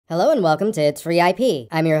Hello and welcome to It's Free IP.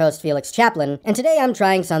 I'm your host Felix Chaplin, and today I'm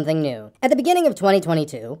trying something new. At the beginning of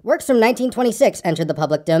 2022, works from 1926 entered the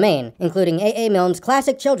public domain, including A.A. Milne's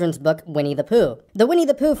classic children's book, Winnie the Pooh. The Winnie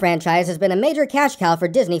the Pooh franchise has been a major cash cow for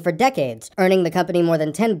Disney for decades, earning the company more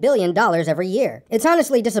than $10 billion every year. It's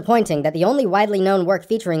honestly disappointing that the only widely known work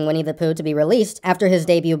featuring Winnie the Pooh to be released after his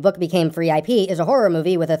debut book became free IP is a horror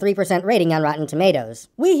movie with a 3% rating on Rotten Tomatoes.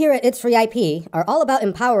 We here at It's Free IP are all about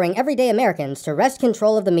empowering everyday Americans to wrest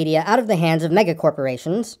control of the media out of the hands of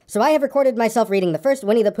megacorporations, so I have recorded myself reading the first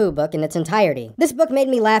Winnie the Pooh book in its entirety. This book made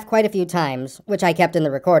me laugh quite a few times, which I kept in the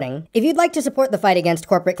recording. If you'd like to support the fight against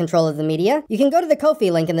corporate control of the media, you can go to the Ko-fi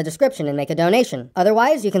link in the description and make a donation.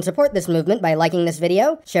 Otherwise, you can support this movement by liking this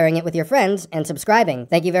video, sharing it with your friends, and subscribing.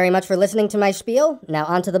 Thank you very much for listening to my spiel. Now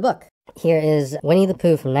on to the book. Here is Winnie the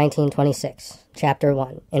Pooh from 1926, Chapter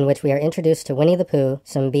 1, in which we are introduced to Winnie the Pooh,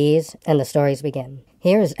 some bees, and the stories begin.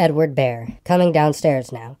 Here is Edward Bear, coming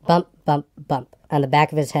downstairs now. Bump, bump, bump, on the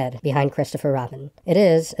back of his head, behind Christopher Robin. It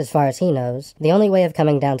is, as far as he knows, the only way of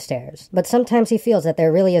coming downstairs. But sometimes he feels that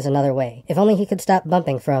there really is another way, if only he could stop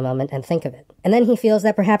bumping for a moment and think of it. And then he feels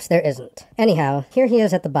that perhaps there isn't. Anyhow, here he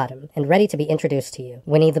is at the bottom, and ready to be introduced to you,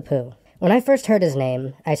 Winnie the Pooh. When I first heard his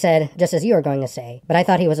name, I said, just as you were going to say, but I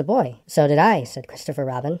thought he was a boy. So did I, said Christopher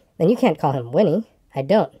Robin. Then you can't call him Winnie. I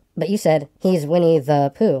don't. But you said, he's Winnie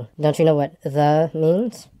the Pooh. Don't you know what the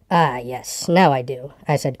means? Ah, yes, now I do,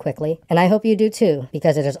 I said quickly. And I hope you do too,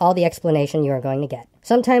 because it is all the explanation you are going to get.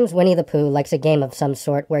 Sometimes Winnie the Pooh likes a game of some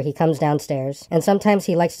sort where he comes downstairs, and sometimes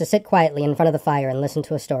he likes to sit quietly in front of the fire and listen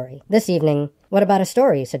to a story. This evening, what about a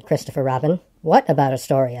story, said Christopher Robin. What about a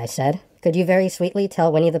story, I said. Could you very sweetly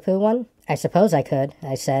tell Winnie the Pooh one? I suppose I could,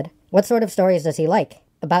 I said. What sort of stories does he like?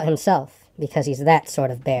 About himself, because he's that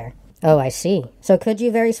sort of bear. Oh, I see. So could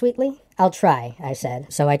you very sweetly? I'll try, I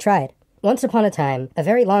said. So I tried. Once upon a time, a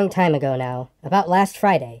very long time ago now, about last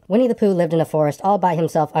Friday, Winnie the Pooh lived in a forest all by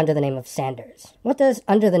himself under the name of Sanders. What does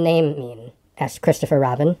under the name mean? Asked Christopher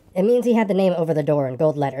Robin. It means he had the name over the door in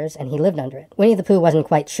gold letters, and he lived under it. Winnie the Pooh wasn't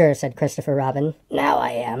quite sure, said Christopher Robin. Now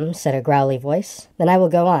I am, said a growly voice. Then I will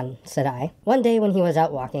go on, said I. One day when he was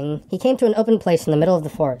out walking, he came to an open place in the middle of the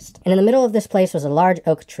forest, and in the middle of this place was a large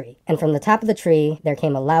oak tree, and from the top of the tree there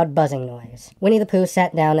came a loud buzzing noise. Winnie the Pooh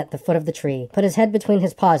sat down at the foot of the tree, put his head between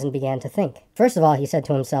his paws, and began to think. First of all, he said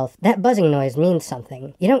to himself, that buzzing noise means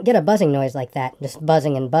something. You don't get a buzzing noise like that, just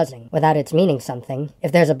buzzing and buzzing, without its meaning something.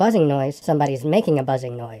 If there's a buzzing noise, somebody's making a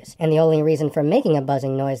buzzing noise, and the only reason for making a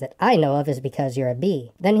buzzing noise that I know of is because you're a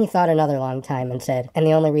bee. Then he thought another long time and said, and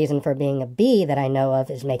the only reason for being a bee that I know of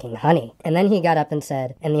is making honey. And then he got up and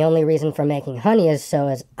said, and the only reason for making honey is so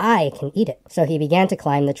as I can eat it. So he began to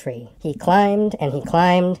climb the tree. He climbed, and he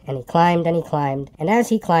climbed, and he climbed, and he climbed, and as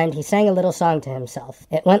he climbed, he sang a little song to himself.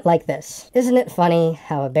 It went like this. Isn't it funny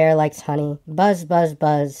how a bear likes honey? Buzz, buzz,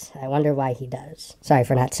 buzz, I wonder why he does. Sorry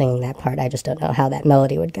for not singing that part, I just don't know how that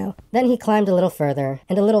melody would go. Then he climbed a little further,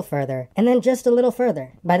 and a little further, and then just a little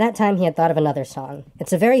further. By that time he had thought of another song.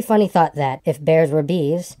 It's a very funny thought that, if bears were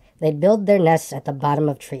bees, they'd build their nests at the bottom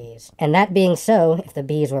of trees. And that being so, if the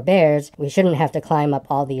bees were bears, we shouldn't have to climb up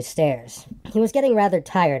all these stairs. He was getting rather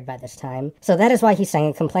tired by this time, so that is why he sang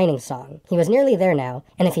a complaining song. He was nearly there now,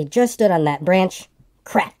 and if he just stood on that branch,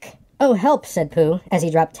 crack! Oh, help, said Pooh, as he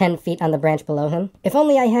dropped 10 feet on the branch below him. If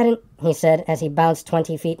only I hadn't, he said, as he bounced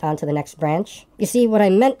 20 feet onto the next branch. You see, what I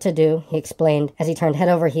meant to do, he explained, as he turned head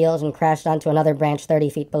over heels and crashed onto another branch 30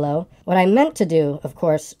 feet below. What I meant to do, of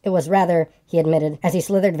course, it was rather, he admitted, as he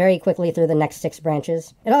slithered very quickly through the next 6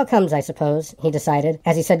 branches. It all comes, I suppose, he decided,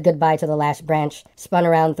 as he said goodbye to the last branch, spun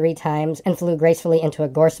around 3 times, and flew gracefully into a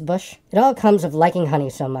gorse bush. It all comes of liking honey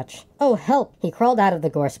so much. Oh, help! He crawled out of the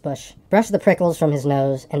gorse bush, brushed the prickles from his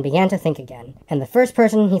nose, and began to think again. And the first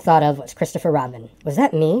person he thought of was Christopher Robin. Was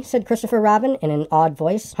that me? Said Christopher Robin in an awed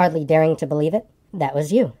voice, hardly daring to believe it. That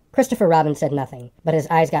was you. Christopher Robin said nothing, but his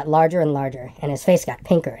eyes got larger and larger, and his face got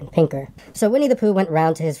pinker and pinker. So Winnie the Pooh went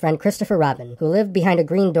round to his friend Christopher Robin, who lived behind a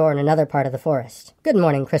green door in another part of the forest. Good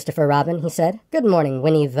morning, Christopher Robin, he said. Good morning,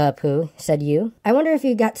 Winnie the Pooh, said you. I wonder if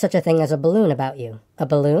you got such a thing as a balloon about you. A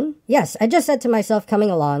balloon? Yes, I just said to myself coming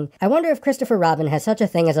along, I wonder if Christopher Robin has such a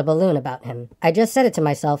thing as a balloon about him. I just said it to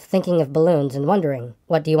myself, thinking of balloons and wondering.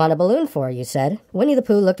 What do you want a balloon for, you said? Winnie the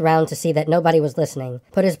Pooh looked round to see that nobody was listening,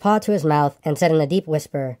 put his paw to his mouth, and said in a deep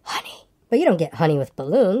whisper, Honey. But you don't get honey with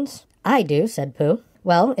balloons. I do, said Pooh.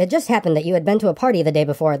 Well, it just happened that you had been to a party the day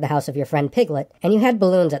before at the house of your friend Piglet, and you had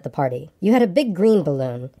balloons at the party. You had a big green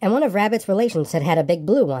balloon, and one of Rabbit's relations had a big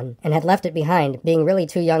blue one, and had left it behind, being really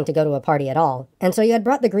too young to go to a party at all. And so you had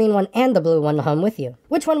brought the green one and the blue one home with you.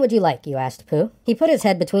 Which one would you like, you asked Pooh. He put his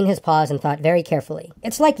head between his paws and thought very carefully.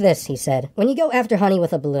 It's like this, he said. When you go after honey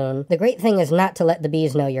with a balloon, the great thing is not to let the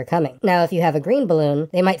bees know you're coming. Now, if you have a green balloon,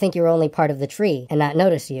 they might think you were only part of the tree and not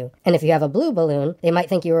notice you. And if you have a blue balloon, they might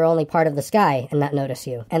think you were only part of the sky and not notice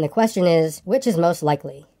you. And the question is, which is most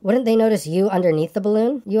likely? Wouldn't they notice you underneath the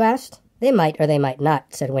balloon, you asked? They might or they might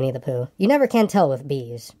not, said Winnie the Pooh. You never can tell with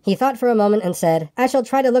bees. He thought for a moment and said, I shall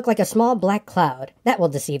try to look like a small black cloud. That will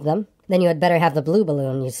deceive them. Then you had better have the blue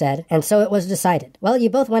balloon, you said, and so it was decided. Well, you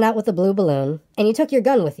both went out with the blue balloon, and you took your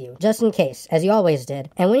gun with you, just in case, as you always did,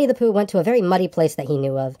 and Winnie the Pooh went to a very muddy place that he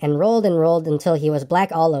knew of, and rolled until he was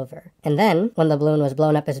black all over. And then, when the balloon was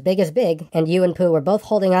blown up as big, and you and Pooh were both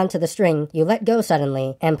holding on to the string, you let go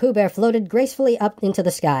suddenly, and Pooh Bear floated gracefully up into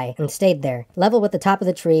the sky, and stayed there, level with the top of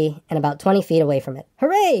the tree, and about 20 feet away from it.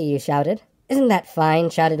 Hooray, you shouted. Isn't that fine,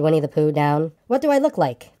 shouted Winnie the Pooh down. What do I look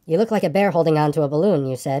like? You look like a bear holding on to a balloon,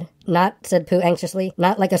 you said. Not, said Pooh anxiously,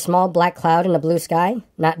 not like a small black cloud in a blue sky?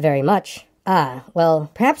 Not very much. Ah,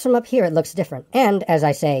 well, perhaps from up here it looks different. And, as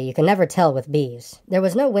I say, you can never tell with bees. There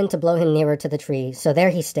was no wind to blow him nearer to the tree, so there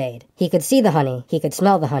he stayed. He could see the honey, he could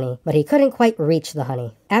smell the honey, but he couldn't quite reach the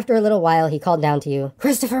honey. After a little while, he called down to you.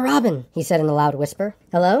 Christopher Robin, he said in a loud whisper.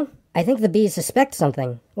 Hello? I think the bees suspect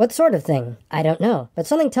something. What sort of thing? I don't know, but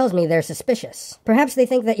something tells me they're suspicious. Perhaps they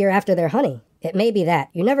think that you're after their honey. It may be that.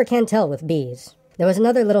 You never can tell with bees. There was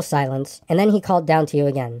another little silence, and then he called down to you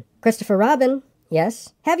again. Christopher Robin?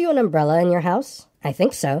 Yes? Have you an umbrella in your house? I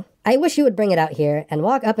think so. I wish you would bring it out here and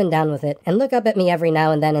walk up and down with it and look up at me every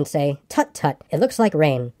now and then and say, Tut tut, it looks like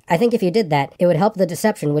rain. I think if you did that, it would help the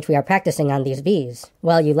deception which we are practicing on these bees.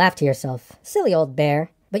 Well, you laughed to yourself. Silly old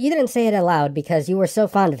bear. But you didn't say it aloud because you were so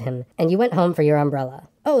fond of him, and you went home for your umbrella.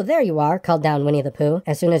 Oh, there you are, called down Winnie the Pooh,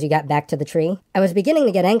 as soon as you got back to the tree. I was beginning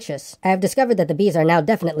to get anxious. I have discovered that the bees are now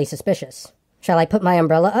definitely suspicious. Shall I put my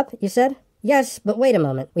umbrella up, you said? Yes, but wait a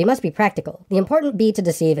moment. We must be practical. The important bee to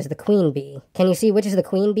deceive is the queen bee. Can you see which is the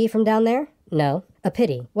queen bee from down there? No. A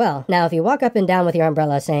pity. Well, now if you walk up and down with your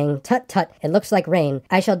umbrella saying, Tut tut, it looks like rain,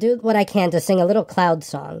 I shall do what I can to sing a little cloud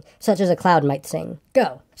song, such as a cloud might sing.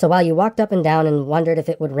 Go! So while you walked up and down and wondered if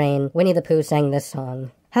it would rain, Winnie the Pooh sang this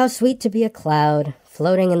song. How sweet to be a cloud,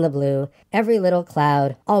 floating in the blue. Every little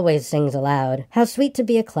cloud always sings aloud. How sweet to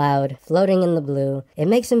be a cloud, floating in the blue. It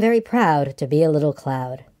makes him very proud to be a little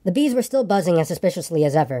cloud. The bees were still buzzing as suspiciously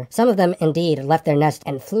as ever. Some of them, indeed, left their nest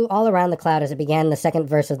and flew all around the cloud as it began the second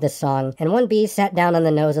verse of this song, and one bee sat down on the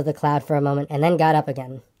nose of the cloud for a moment and then got up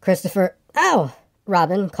again. Christopher... Ow!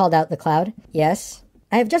 Robin, called out the cloud. Yes?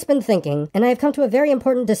 I have just been thinking, and I have come to a very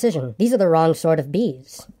important decision. These are the wrong sort of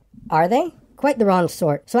bees. Are they? Quite the wrong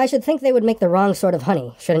sort. So I should think they would make the wrong sort of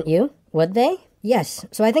honey, shouldn't you? Would they? Yes,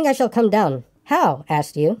 so I think I shall come down. How?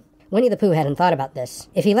 Asked you. Winnie the Pooh hadn't thought about this.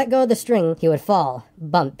 If he let go of the string, he would fall,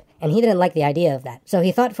 bump, and he didn't like the idea of that. So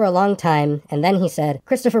he thought for a long time, and then he said,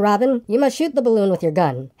 Christopher Robin, you must shoot the balloon with your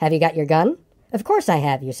gun. Have you got your gun? Of course I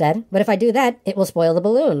have, you said. But if I do that, it will spoil the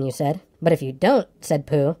balloon, you said. But if you don't, said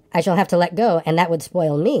Pooh, I shall have to let go, and that would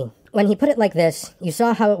spoil me. When he put it like this, you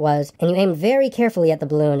saw how it was, and you aimed very carefully at the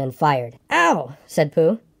balloon and fired. Ow! Said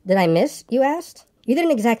Pooh. Did I miss? You asked. You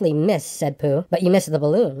didn't exactly miss, said Pooh, but you missed the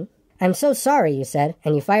balloon. I'm so sorry, you said,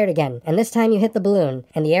 and you fired again, and this time you hit the balloon,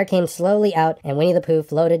 and the air came slowly out, and Winnie the Pooh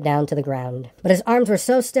floated down to the ground. But his arms were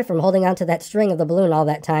so stiff from holding onto that string of the balloon all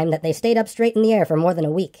that time that they stayed up straight in the air for more than a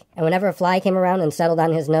week, and whenever a fly came around and settled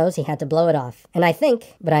on his nose, he had to blow it off. And I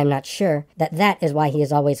think, but I am not sure, that is why he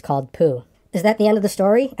is always called Pooh. Is that the end of the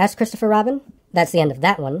story? Asked Christopher Robin. That's the end of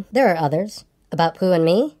that one. There are others. About Pooh and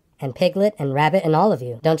me, and Piglet and Rabbit and all of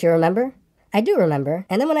you. Don't you remember? I do remember,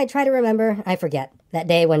 and then when I try to remember, I forget. That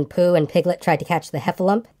day when Pooh and Piglet tried to catch the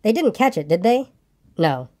heffalump, they didn't catch it, did they?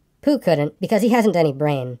 No. Pooh couldn't, because he hasn't any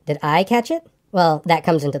brain. Did I catch it? Well, that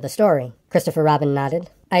comes into the story. Christopher Robin nodded.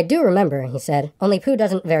 I do remember, he said, only Pooh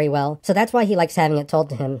doesn't very well, so that's why he likes having it told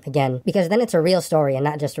to him again, because then it's a real story and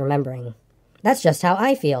not just remembering. That's just how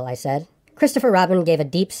I feel, I said. Christopher Robin gave a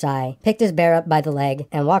deep sigh, picked his bear up by the leg,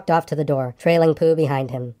 and walked off to the door, trailing Pooh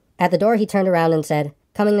behind him. At the door he turned around and said,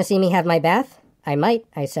 Coming to see me have my bath? I might,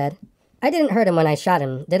 I said. I didn't hurt him when I shot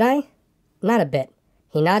him, did I? Not a bit.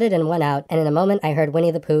 He nodded and went out, and in a moment I heard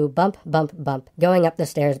Winnie the Pooh bump, bump, bump, going up the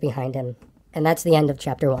stairs behind him. And that's the end of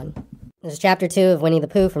Chapter 1. This is Chapter 2 of Winnie the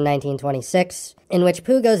Pooh from 1926, in which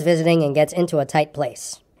Pooh goes visiting and gets into a tight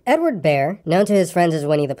place. Edward Bear, known to his friends as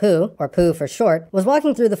Winnie the Pooh, or Pooh for short, was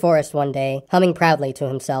walking through the forest one day, humming proudly to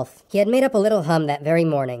himself. He had made up a little hum that very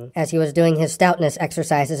morning, as he was doing his stoutness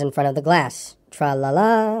exercises in front of the glass.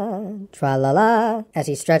 Tra-la-la, tra-la-la, as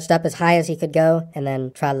he stretched up as high as he could go, and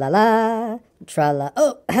then tra-la-la, tra-la,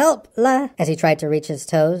 oh, help, la, as he tried to reach his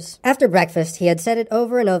toes. After breakfast, he had said it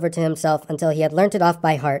over and over to himself until he had learnt it off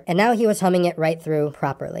by heart, and now he was humming it right through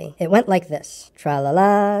properly. It went like this.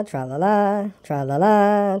 Tra-la-la, tra-la-la,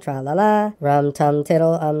 tra-la-la, tra-la-la,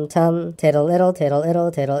 rum-tum-tiddle-tum-tum, tiddle-iddle,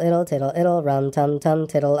 tiddle-iddle, tiddle-iddle, tiddle-iddle, rum-tum-tum,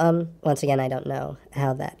 tiddle-um. Once again, I don't know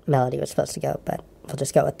how that melody was supposed to go, but we'll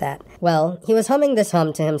just go with that. Well, he was humming this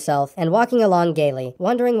hum to himself and walking along gaily,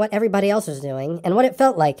 wondering what everybody else was doing and what it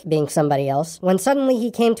felt like being somebody else, when suddenly he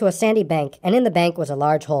came to a sandy bank, and in the bank was a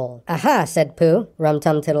large hole. Aha, said Pooh,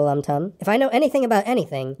 rum-tum-tiddle-um-tum. If I know anything about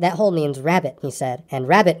anything, that hole means rabbit, he said. And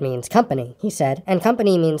rabbit means company, he said. And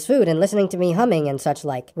company means food and listening to me humming and such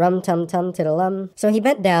like. Rum-tum-tum-tiddle-um. So he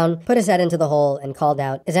bent down, put his head into the hole, and called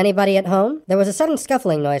out, "Is anybody at home?" There was a sudden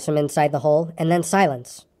scuffling noise from inside the hole, and then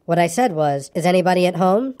silence. What I said was, "Is anybody at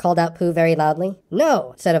home?" called out Pooh very loudly.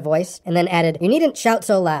 "No," said a voice, and then added, "You needn't shout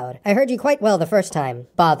so loud. I heard you quite well the first time."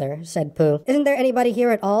 "Bother," said Pooh. "Isn't there anybody here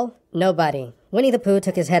at all?" "Nobody." Winnie the Pooh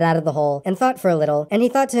took his head out of the hole and thought for a little, and he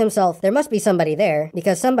thought to himself, there must be somebody there,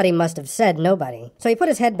 because somebody must have said nobody. So he put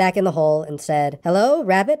his head back in the hole and said, "Hello,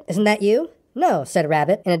 Rabbit, isn't that you?" "No," said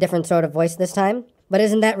Rabbit, in a different sort of voice this time. "But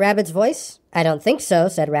isn't that Rabbit's voice?" "I don't think so,"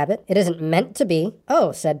 said Rabbit. "It isn't meant to be."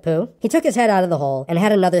 "Oh," said Pooh. He took his head out of the hole and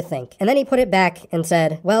had another think, and then he put it back and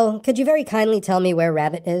said, "Well, could you very kindly tell me where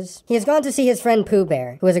Rabbit is? He has gone to see his friend Pooh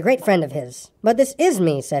Bear, who is a great friend of his." "But this is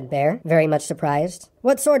me," said Bear, very much surprised.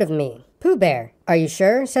 "What sort of me?" "Pooh Bear." "Are you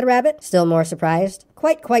sure?" said Rabbit, still more surprised.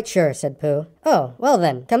 Quite sure," said Pooh. "Oh, well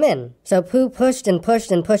then, come in." So Pooh pushed and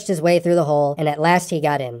pushed and pushed his way through the hole, and at last he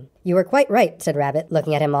got in. "You were quite right," said Rabbit,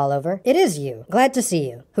 looking at him all over. "It is you. Glad to see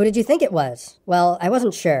you. Who did you think it was?" "Well, I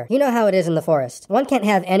wasn't sure. You know how it is in the forest. One can't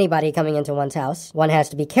have anybody coming into one's house. One has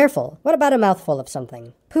to be careful. What about a mouthful of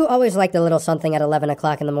something?" Pooh always liked a little something at 11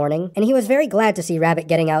 o'clock in the morning, and he was very glad to see Rabbit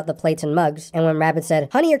getting out the plates and mugs, and when Rabbit said,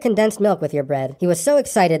 "Honey or condensed milk with your bread," he was so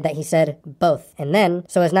excited that he said, "Both." And then,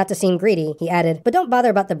 so as not to seem greedy, he added, "But don't bother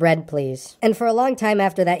about the bread, please." And for a long time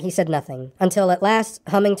after that he said nothing, until at last,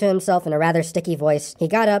 humming to himself in a rather sticky voice, he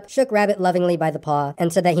got up, shook Rabbit lovingly by the paw,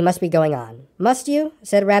 and said that he must be going on. "Must you?"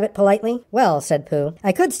 said Rabbit politely. "Well," said Pooh,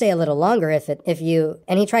 "I could stay a little longer if you—"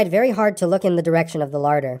 And he tried very hard to look in the direction of the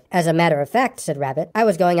larder. "As a matter of fact," said Rabbit, "I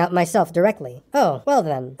was going out myself directly." "Oh, well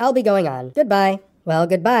then, I'll be going on. Goodbye." "Well,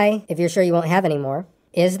 goodbye, if you're sure you won't have any more."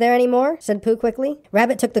 "Is there any more?" said Pooh quickly.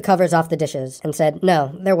 Rabbit took the covers off the dishes and said,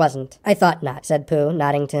 "No, there wasn't." "I thought not," said Pooh,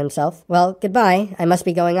 nodding to himself. "Well, goodbye, I must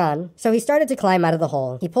be going on." So he started to climb out of the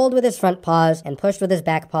hole. He pulled with his front paws and pushed with his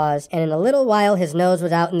back paws, and in a little while his nose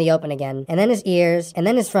was out in the open again, and then his ears, and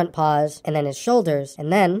then his front paws, and then his shoulders,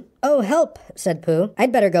 and then— "Oh, help," said Pooh.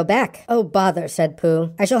 "I'd better go back." "Oh, bother," said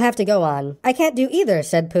Pooh. "I shall have to go on." "I can't do either,"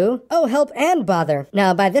 said Pooh. "Oh, help and bother."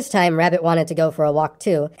 Now, by this time, Rabbit wanted to go for a walk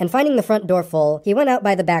too, and finding the front door full, he went out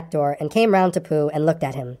by the back door and came round to Pooh and looked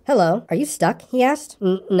at him. "Hello, are you stuck?" he asked.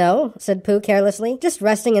 No," said Pooh carelessly. "Just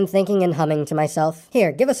resting and thinking and humming to myself.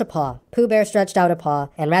 Here, give us a paw." Pooh Bear stretched out a paw,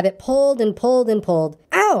 and Rabbit pulled and pulled and pulled.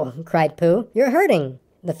 "Ow!" cried Pooh. "You're hurting."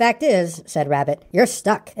 "The fact is," said Rabbit, "you're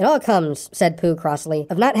stuck." "It all comes," said Pooh crossly,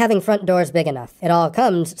 "of not having front doors big enough." "It all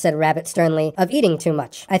comes," said Rabbit sternly, "of eating too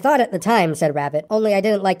much." "I thought at the time," said Rabbit, "only I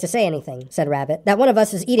didn't like to say anything," said Rabbit. "That one of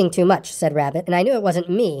us is eating too much," said Rabbit, "and I knew it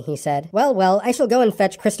wasn't me," he said. Well, I shall go and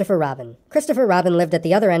fetch Christopher Robin." Christopher Robin lived at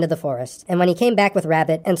the other end of the forest, and when he came back with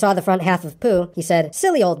Rabbit and saw the front half of Pooh, he said,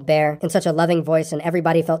 "Silly old Bear," in such a loving voice, and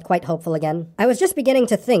everybody felt quite hopeful again. "I was just beginning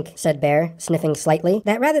to think," said Bear, sniffing slightly,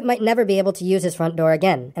 "that Rabbit might never be able to use his front door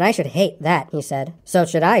again, and I should hate that," he said. "So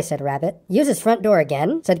should I," said Rabbit. "Use his front door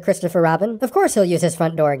again?" said Christopher Robin. "Of course he'll use his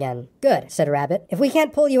front door again." "Good," said Rabbit. "If we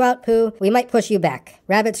can't pull you out, Pooh, we might push you back."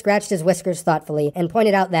 Rabbit scratched his whiskers thoughtfully and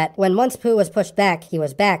pointed out that when once Pooh was pushed back, he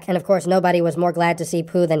was back, and of course nobody was more glad to see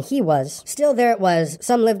Pooh than he was. Still, there it was.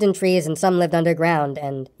 Some lived in trees and some lived underground,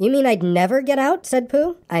 and— "You mean I'd never get out?" said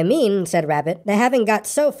Pooh. "I mean," said Rabbit, "that having got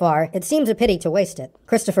so far, it seems a pity to waste it."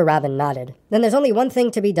 Christopher Robin nodded. "Then there's only one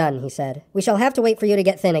thing to be done," he said. "We shall have to wait for you to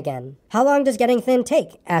get thin again." "How long does getting thin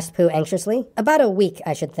take?" asked Pooh anxiously. "About a week,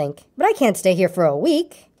 I should think." "But I can't stay here for a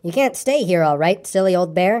week." "You can't stay here all right, silly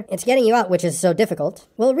old bear. It's getting you out which is so difficult."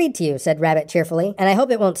 "We'll read to you," said Rabbit cheerfully, "and I hope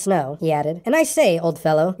it won't snow," he added. "And I say, old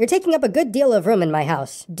fellow, you're taking up a good deal of room in my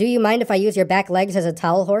house. Do you mind if I use your back legs as a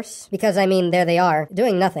towel horse? Because, I mean, there they are,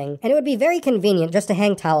 doing nothing, and it would be very convenient just to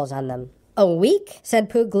hang towels on them." A week? Said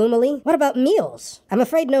Pooh gloomily. What about meals? I'm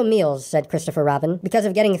afraid no meals, said Christopher Robin, because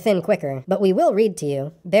of getting thin quicker, but we will read to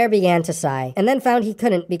you. Bear began to sigh, and then found he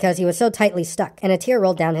couldn't because he was so tightly stuck, and a tear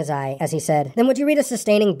rolled down his eye as he said, Then would you read a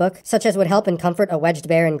sustaining book, such as would help and comfort a wedged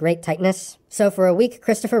bear in great tightness? So for a week,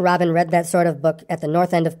 Christopher Robin read that sort of book at the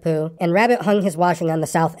north end of Pooh, and Rabbit hung his washing on the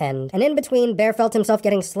south end, and in between, Bear felt himself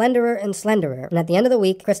getting slenderer and slenderer, and at the end of the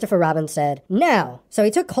week, Christopher Robin said, Now! So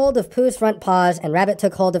he took hold of Pooh's front paws, and Rabbit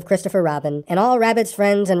took hold of Christopher Robin, and all Rabbit's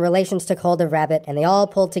friends and relations took hold of Rabbit, and they all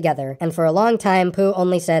pulled together, and for a long time, Pooh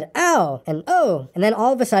only said, Ow! And oh! And then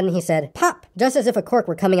all of a sudden he said, Pop! Just as if a cork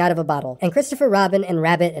were coming out of a bottle, and Christopher Robin and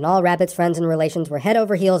Rabbit and all Rabbit's friends and relations were head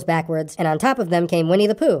over heels backwards, and on top of them came Winnie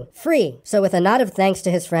the Pooh, free! So with a nod of thanks to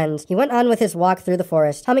his friends, he went on with his walk through the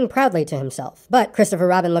forest, humming proudly to himself. But Christopher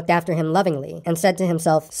Robin looked after him lovingly, and said to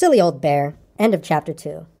himself, Silly old bear. End of chapter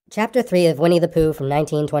 2. Chapter 3 of Winnie the Pooh from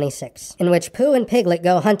 1926, in which Pooh and Piglet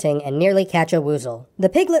go hunting and nearly catch a woozle. The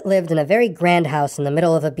Piglet lived in a very grand house in the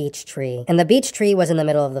middle of a beech tree, and the beech tree was in the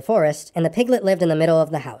middle of the forest, and the Piglet lived in the middle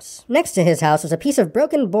of the house. Next to his house was a piece of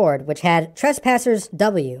broken board which had Trespassers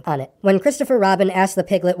W on it. When Christopher Robin asked the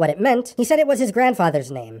Piglet what it meant, he said it was his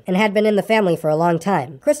grandfather's name, and had been in the family for a long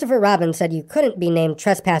time. Christopher Robin said you couldn't be named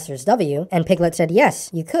Trespassers W, and Piglet said yes,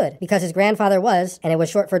 you could, because his grandfather was, and it was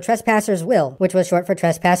short for Trespassers Will, which was short for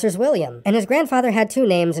Trespassers William, and his grandfather had two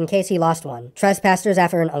names in case he lost one, Trespassers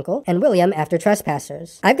after an uncle, and William after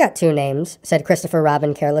Trespassers. I've got two names, said Christopher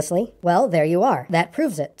Robin carelessly. Well, there you are. That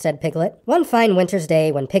proves it, said Piglet. One fine winter's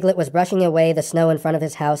day, when Piglet was brushing away the snow in front of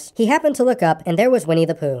his house, he happened to look up, and there was Winnie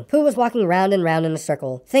the Pooh. Pooh was walking round and round in a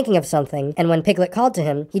circle, thinking of something, and when Piglet called to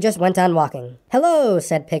him, he just went on walking. Hello,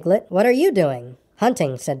 said Piglet. What are you doing?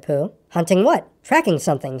 Hunting, said Pooh. Hunting what? Tracking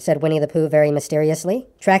something, said Winnie the Pooh very mysteriously.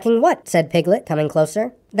 Tracking what? Said Piglet, coming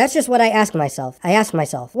closer. That's just what I ask myself. I ask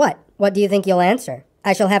myself, what? What do you think you'll answer?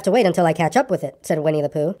 I shall have to wait until I catch up with it, said Winnie the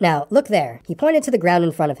Pooh. Now, look there. He pointed to the ground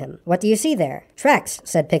in front of him. What do you see there? Tracks,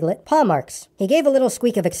 said Piglet. Paw marks. He gave a little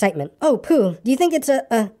squeak of excitement. Oh, Pooh, do you think it's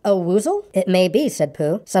a woozle? It may be, said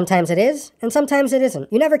Pooh. Sometimes it is, and sometimes it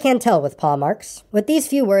isn't. You never can tell with paw marks. With these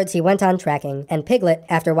few words, he went on tracking, and Piglet,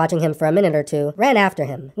 after watching him for a minute or two, ran after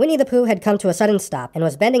him. Winnie the Pooh had come to a sudden stop, and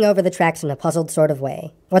was bending over the tracks in a puzzled sort of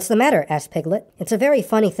way. What's the matter? Asked Piglet. It's a very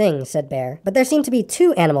funny thing, said Bear, but there seem to be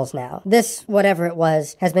two animals now. This, whatever it was,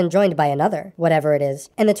 has been joined by another, whatever it is,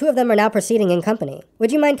 and the two of them are now proceeding in company.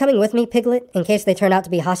 Would you mind coming with me, Piglet, in case they turn out to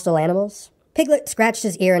be hostile animals? Piglet scratched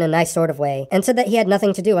his ear in a nice sort of way, and said that he had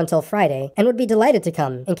nothing to do until Friday, and would be delighted to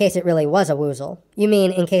come, in case it really was a woozle. You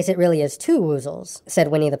mean, in case it really is two woozles, said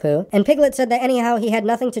Winnie the Pooh, and Piglet said that anyhow he had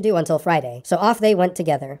nothing to do until Friday, so off they went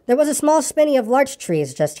together. There was a small spinney of larch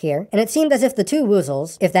trees just here, and it seemed as if the two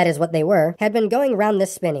woozles, if that is what they were, had been going round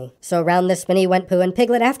this spinney. So round this spinney went Pooh and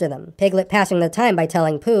Piglet after them, Piglet passing the time by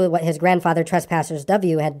telling Pooh what his grandfather Trespassers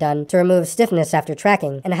W had done to remove stiffness after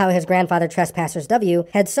tracking, and how his grandfather Trespassers W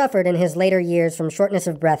had suffered in his later years from shortness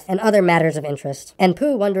of breath and other matters of interest, and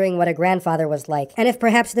Pooh wondering what a grandfather was like, and if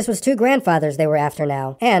perhaps this was two grandfathers they were after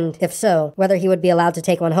now, and, if so, whether he would be allowed to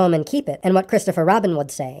take one home and keep it, and what Christopher Robin would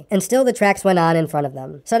say. And still the tracks went on in front of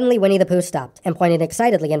them. Suddenly Winnie the Pooh stopped, and pointed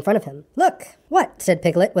excitedly in front of him. Look! What? Said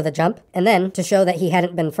Piglet with a jump, and then, to show that he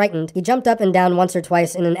hadn't been frightened, he jumped up and down once or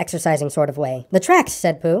twice in an exercising sort of way. The tracks,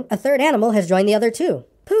 said Pooh. A third animal has joined the other two.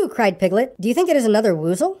 Pooh, cried Piglet. Do you think it is another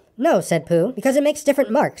woozle? No, said Pooh, because it makes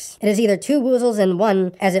different marks. It is either two woozles and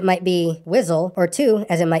one, as it might be, whizzle, or two,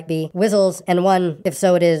 as it might be, whizzles, and one, if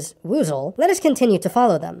so it is, woozle. Let us continue to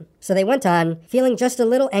follow them. So they went on, feeling just a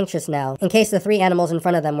little anxious now, in case the three animals in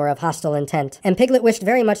front of them were of hostile intent. And Piglet wished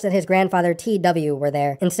very much that his grandfather T.W. were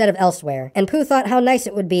there, instead of elsewhere. And Pooh thought how nice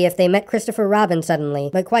it would be if they met Christopher Robin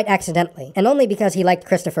suddenly, but quite accidentally, and only because he liked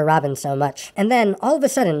Christopher Robin so much. And then, all of a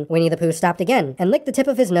sudden, Winnie the Pooh stopped again, and licked the tip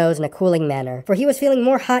of his nose in a cooling manner, for he was feeling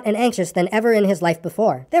more hot and anxious than ever in his life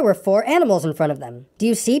before. There were 4 animals in front of them. Do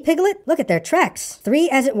you see, Piglet? Look at their tracks. 3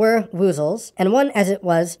 as it were woozles, and 1 as it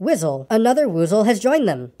was whizzle. Another woozle has joined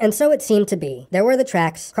them. And so it seemed to be. There were the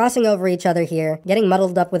tracks, crossing over each other here, getting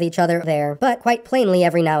muddled up with each other there, but quite plainly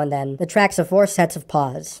every now and then, the tracks of 4 sets of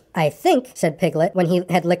paws. I think, said Piglet, when he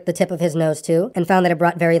had licked the tip of his nose too, and found that it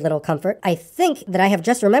brought very little comfort, I think that I have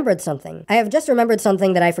just remembered something. I have just remembered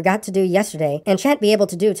something that I forgot to do yesterday, and shan't be able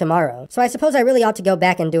to do tomorrow. So I suppose I really ought to go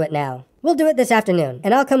back and do it now. We'll do it this afternoon,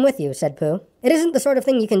 and I'll come with you, said Pooh. It isn't the sort of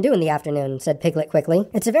thing you can do in the afternoon, said Piglet quickly.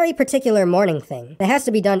 It's a very particular morning thing. It has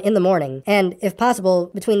to be done in the morning, and, if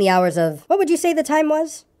possible, between the hours of... What would you say the time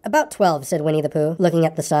was? About 12, said Winnie the Pooh, looking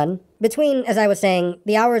at the sun. Between, as I was saying,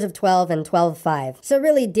 the hours of 12 and 12:05. So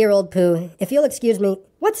really, dear old Pooh, if you'll excuse me,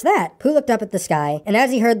 what's that? Pooh looked up at the sky, and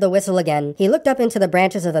as he heard the whistle again, he looked up into the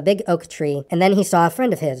branches of a big oak tree, and then he saw a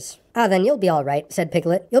friend of his. Ah, then you'll be all right, said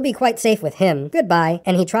Piglet. You'll be quite safe with him. Goodbye.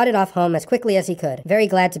 And he trotted off home as quickly as he could, very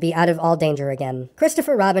glad to be out of all danger again.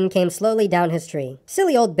 Christopher Robin came slowly down his tree.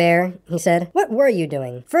 Silly old bear, he said. What were you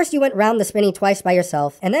doing? First you went round the spinney twice by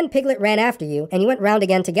yourself, and then Piglet ran after you, and you went round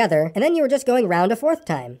again together, and then you were just going round a fourth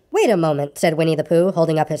time. Wait a moment, said Winnie the Pooh,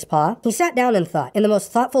 holding up his paw. He sat down and thought, in the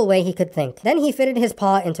most thoughtful way he could think. Then he fitted his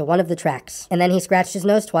paw into one of the tracks, and then he scratched his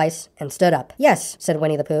nose twice, and stood up. Yes, said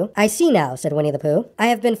Winnie the Pooh. I see now, said Winnie the Pooh. I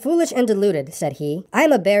have been foolish and deluded, said he. I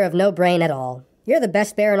am a bear of no brain at all. You're the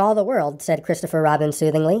best bear in all the world, said Christopher Robin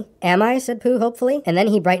soothingly. Am I? Said Pooh hopefully, and then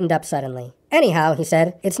he brightened up suddenly. Anyhow, he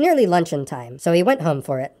said, it's nearly luncheon time, so he went home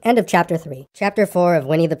for it. End of Chapter 3. Chapter 4 of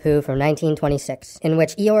Winnie the Pooh from 1926, in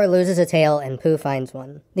which Eeyore loses a tail and Pooh finds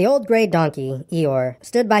one. The old gray donkey, Eeyore,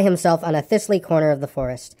 stood by himself on a thistly corner of the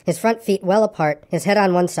forest, his front feet well apart, his head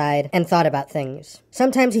on one side, and thought about things.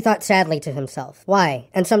 Sometimes he thought sadly to himself, why?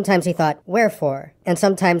 And sometimes he thought, wherefore? And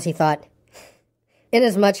sometimes he thought,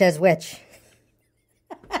 inasmuch as which?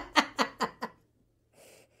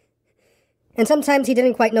 And sometimes he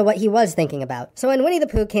didn't quite know what he was thinking about. So when Winnie the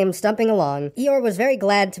Pooh came stumping along, Eeyore was very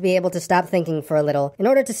glad to be able to stop thinking for a little in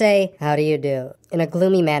order to say, how do you do, in a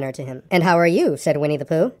gloomy manner to him. And how are you? Said Winnie the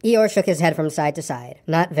Pooh. Eeyore shook his head from side to side.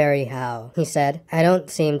 Not very how, he said. I don't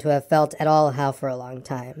seem to have felt at all how for a long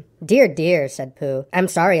time. Dear, dear, said Pooh. I'm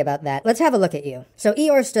sorry about that. Let's have a look at you. So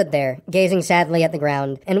Eeyore stood there, gazing sadly at the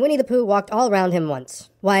ground, and Winnie the Pooh walked all round him once.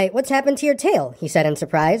 Why, what's happened to your tail? He said in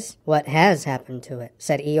surprise. What has happened to it?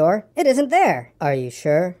 Said Eeyore. It isn't there. Are you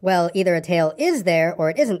sure? Well, either a tail is there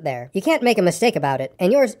or it isn't there. You can't make a mistake about it,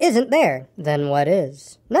 and yours isn't there. Then what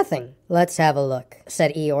is? Nothing. Let's have a look,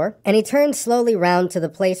 said Eeyore, and he turned slowly round to the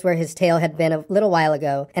place where his tail had been a little while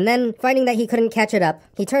ago, and then, finding that he couldn't catch it up,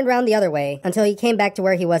 he turned round the other way until he came back to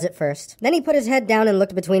where he was at first. Then he put his head down and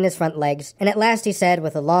looked between his front legs, and at last he said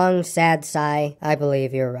with a long, sad sigh, I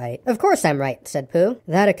believe you're right. Of course I'm right, said Pooh.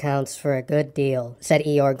 That accounts for a good deal, said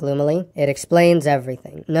Eeyore gloomily. It explains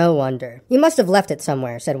everything. No wonder. You must have left it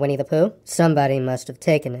somewhere, said Winnie the Pooh. Somebody must have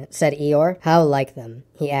taken it, said Eeyore. How like them,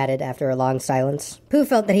 he added after a long silence. Pooh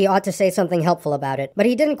felt that he ought to say something helpful about it, but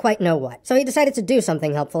he didn't quite know what, so he decided to do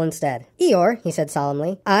something helpful instead. Eeyore, he said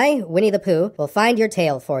solemnly, I, Winnie the Pooh, will find your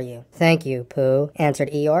tail for you. Thank you, Pooh, answered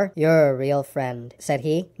Eeyore. You're a real friend, said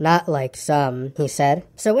he. Not like some, he said.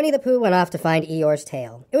 So Winnie the Pooh went off to find Eeyore's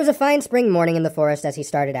tail. It was a fine spring morning in the forest as he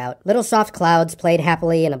started out. Little soft clouds played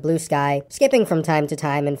happily in a blue sky, skipping from time to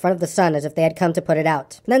time in front of the sun as if they had come to put it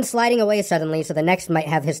out, then sliding away suddenly so the next might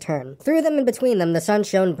have his turn. Through them and between them the sun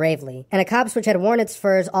shone bravely, and a copse which had worn its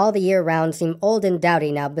furs all the year round seemed old and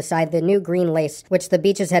dowdy now beside the new green lace which the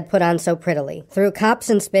beeches had put on so prettily. Through copse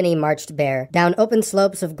and spinney marched Bear, down open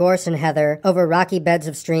slopes of gorse and heather, over rocky beds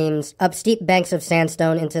of streams, up steep banks of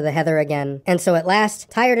sandstone into the heather again, and so at last,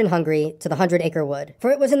 tired and hungry, to the 100-acre wood.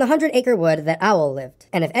 For it was in the 100-acre wood that Owl lived.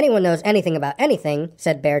 And if anyone knows anything about anything,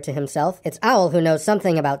 said Bear to himself, it's Owl who knows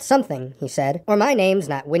something about something, he said. Or my name's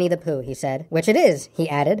not Winnie the Pooh, he said. Which it is, he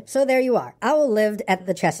added. So there you are. Owl lived at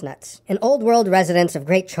the Chestnuts, an old-world residence of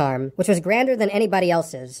great charm, which was grander than anybody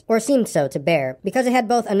else's, or seemed so to Bear, because it had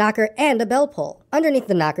both a knocker and a bell pull. Underneath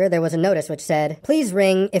the knocker there was a notice which said, please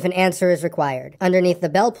ring if an answer is required. Underneath the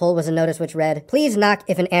bell pull was a notice which read, please knock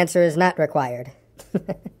if an answer is not required.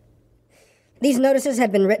 These notices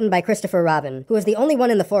had been written by Christopher Robin, who was the only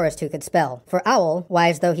one in the forest who could spell, for Owl,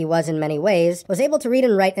 wise though he was in many ways, was able to read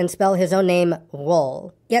and write and spell his own name,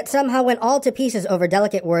 Wool, yet somehow went all to pieces over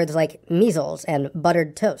delicate words like measles and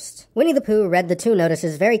buttered toast. Winnie the Pooh read the two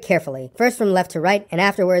notices very carefully, first from left to right, and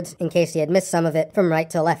afterwards, in case he had missed some of it, from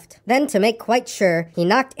right to left. Then, to make quite sure, he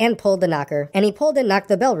knocked and pulled the knocker, and he pulled and knocked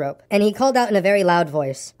the bell rope, and he called out in a very loud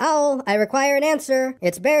voice, Owl, I require an answer.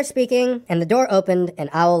 It's Bear speaking. And the door opened,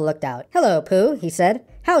 and Owl looked out. Hello, Pooh, he said.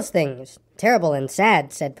 How's things? Terrible and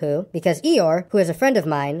sad, said Pooh, because Eeyore, who is a friend of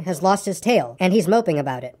mine, has lost his tail, and he's moping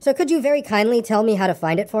about it. So could you very kindly tell me how to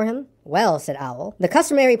find it for him? Well, said Owl, the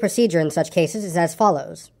customary procedure in such cases is as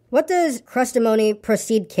follows. What does crustimony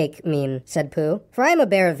proceed cake mean? Said Pooh, for I am a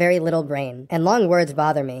bear of very little brain, and long words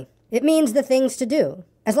bother me. It means the things to do.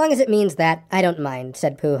 As long as it means that, I don't mind,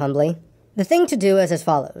 said Pooh humbly. The thing to do is as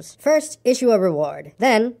follows. First, issue a reward.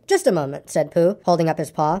 Then, just a moment, said Pooh, holding up his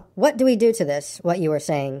paw. What do we do to this, what you were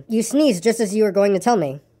saying? You sneezed just as you were going to tell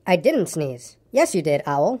me. I didn't sneeze. Yes, you did,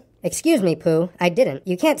 Owl. Excuse me, Pooh, I didn't.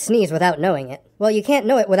 You can't sneeze without knowing it. Well, you can't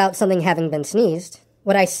know it without something having been sneezed.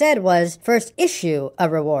 What I said was, first issue a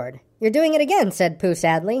reward. "You're doing it again," said Pooh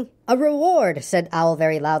sadly. "A reward," said Owl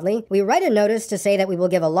very loudly. "We write a notice to say that we will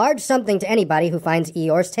give a large something to anybody who finds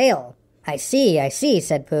Eeyore's tail." I see,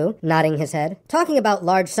 said Pooh, nodding his head. "Talking about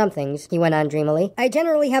large somethings," he went on dreamily, "I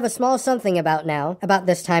generally have a small something about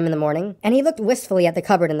this time in the morning." And he looked wistfully at the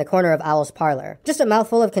cupboard in the corner of Owl's parlor. "Just a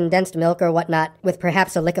mouthful of condensed milk or whatnot, with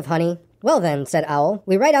perhaps a lick of honey." "Well then," said Owl,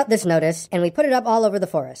 "we write out this notice, and we put it up all over the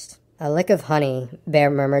forest." "A lick of honey," Bear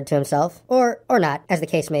murmured to himself. Or not, as the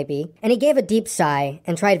case may be. And he gave a deep sigh,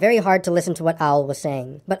 and tried very hard to listen to what Owl was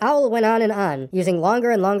saying. But Owl went on and on, using longer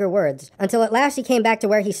and longer words, until at last he came back to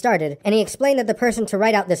where he started, and he explained that the person to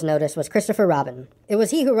write out this notice was Christopher Robin. "It was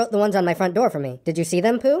he who wrote the ones on my front door for me. Did you see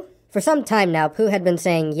them, Pooh?" For some time now, Pooh had been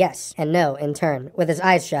saying yes and no in turn, with his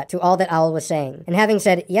eyes shut, to all that Owl was saying. And having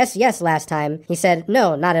said yes last time, he said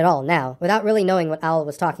no, not at all now, without really knowing what Owl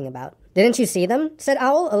was talking about. "Didn't you see them?" said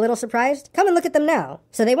Owl, a little surprised. "Come and look at them now."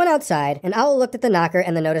 So they went outside, and Owl looked at the knocker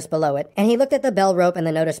and the notice below it, and he looked at the bell rope and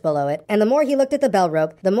the notice below it, and the more he looked at the bell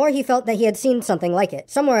rope, the more he felt that he had seen something like it,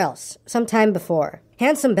 somewhere else, some time before.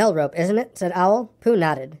 "Handsome bell rope, isn't it?" said Owl. Pooh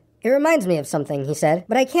nodded. "It reminds me of something," he said,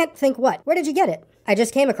 "but I can't think what. Where did you get it?" "I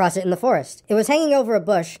just came across it in the forest. It was hanging over a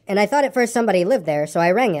bush, and I thought at first somebody lived there, so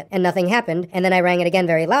I rang it, and nothing happened, and then I rang it again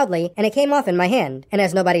very loudly, and it came off in my hand, and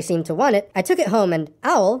as nobody seemed to want it, I took it home and—"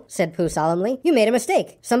 "Owl," said Pooh solemnly, "you made a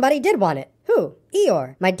mistake. Somebody did want it." "Who?"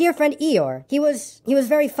 "Eeyore. My dear friend Eeyore. He was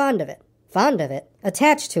very fond of it." "Fond of it?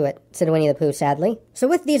 Attached to it," said Winnie the Pooh sadly. So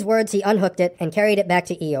with these words he unhooked it and carried it back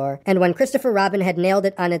to Eeyore, and when Christopher Robin had nailed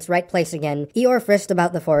it on its right place again, Eeyore frisked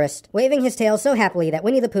about the forest, waving his tail so happily that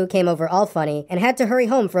Winnie the Pooh came over all funny and had to hurry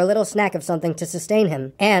home for a little snack of something to sustain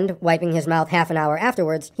him. And, wiping his mouth half an hour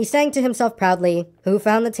afterwards, he sang to himself proudly, "Who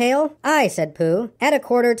found the tail? I," said Pooh, "at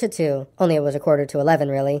 1:45. Only it was 11:15,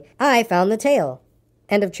 really. I found the tail."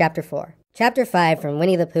 End of Chapter 4. Chapter 5 from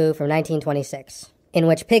Winnie the Pooh from 1926, in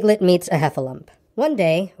which Piglet meets a heffalump. One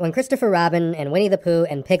day, when Christopher Robin and Winnie the Pooh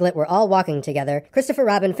and Piglet were all walking together, Christopher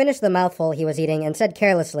Robin finished the mouthful he was eating and said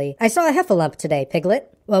carelessly, "I saw a heffalump today, Piglet."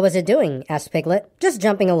 "What was it doing?" asked Piglet. "Just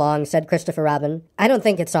jumping along," said Christopher Robin. "I don't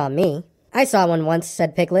think it saw me." "I saw one once,"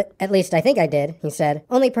 said Piglet. "At least I think I did," he said.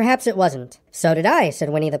 "Only perhaps it wasn't." "So did I," said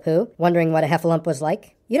Winnie the Pooh, wondering what a heffalump was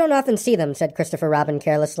like. "You don't often see them," said Christopher Robin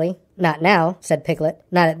carelessly. "Not now," said Piglet.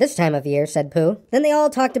 "Not at this time of year," said Pooh. Then they all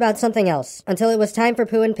talked about something else, until it was time for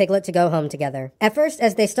Pooh and Piglet to go home together. At first,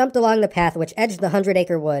 as they stumped along the path which edged the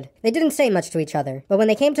 100-acre wood, they didn't say much to each other, but when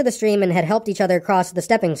they came to the stream and had helped each other cross the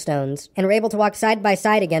stepping stones, and were able to walk side by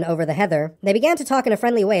side again over the heather, they began to talk in a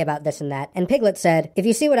friendly way about this and that, and Piglet said, "If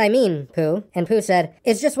you see what I mean, Pooh," and Pooh said,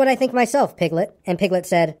 "It's just what I think myself, Piglet," and Piglet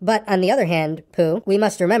said, "But, on the other hand, Pooh, we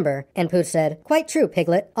must remember," and Pooh said, "Quite true,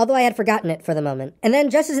 Piglet, although I had forgotten it for the moment." And then,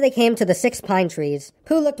 just as they came to the 6 pine trees,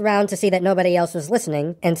 Pooh looked round to see that nobody else was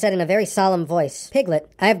listening, and said in a very solemn voice, "Piglet,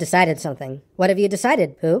 I have decided something." "What have you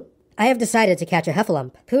decided, Pooh?" "I have decided to catch a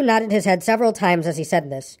heffalump." Pooh nodded his head several times as he said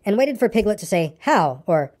this, and waited for Piglet to say, "How?"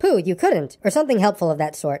 or "Pooh, you couldn't," or something helpful of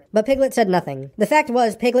that sort. But Piglet said nothing. The fact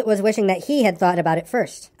was, Piglet was wishing that he had thought about it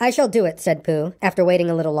first. "I shall do it," said Pooh, after waiting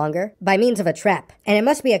a little longer, "by means of a trap. And it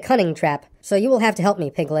must be a cunning trap, so you will have to help me,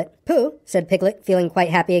 Piglet." "Pooh," said Piglet, feeling quite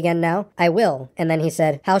happy again now, "I will." And then he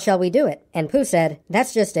said, "How shall we do it?" And Pooh said,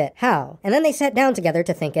 "That's just it. How?" And then they sat down together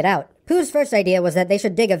to think it out. Pooh's first idea was that they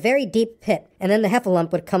should dig a very deep pit, and then the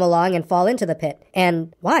heffalump would come along and fall into the pit.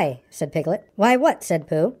 And, "Why?" said Piglet. "Why what?" said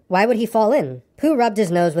Pooh. "Why would he fall in?" Pooh rubbed his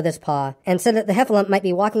nose with his paw, and said that the heffalump might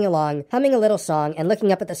be walking along, humming a little song, and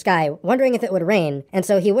looking up at the sky, wondering if it would rain, and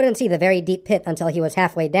so he wouldn't see the very deep pit until he was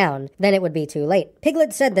halfway down. Then it would be too late.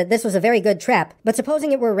 Piglet said that this was a very good trap, but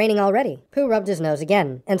supposing it were raining already? Pooh rubbed his nose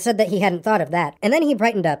again, and said that he hadn't thought of that. And then he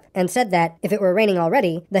brightened up, and said that, if it were raining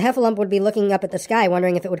already, the heffalump would be looking up at the sky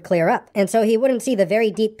wondering if it would clear up, and so he wouldn't see the very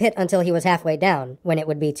deep pit until he was halfway down, when it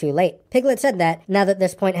would be too late. Piglet said that, now that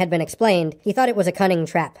this point had been explained, he thought it was a cunning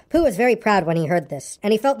trap. Pooh was very proud when he heard this,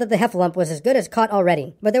 and he felt that the heffalump was as good as caught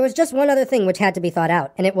already. But there was just one other thing which had to be thought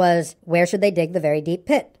out, and it was, where should they dig the very deep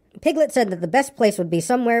pit? Piglet said that the best place would be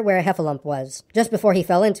somewhere where a heffalump was, just before he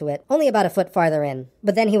fell into it, only about a foot farther in.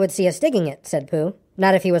 "But then he would see us digging it," said Pooh.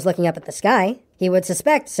 "Not if he was looking up at the sky." "He would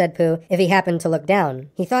suspect," said Pooh, "if he happened to look down."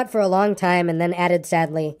 He thought for a long time and then added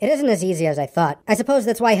sadly, "It isn't as easy as I thought. I suppose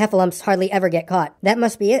that's why heffalumps hardly ever get caught." "That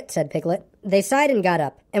must be it," said Piglet. They sighed and got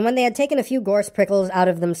up, and when they had taken a few gorse prickles out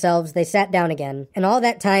of themselves, they sat down again. And all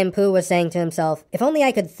that time Pooh was saying to himself, "If only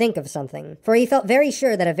I could think of something." For he felt very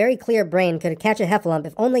sure that a very clear brain could catch a heffalump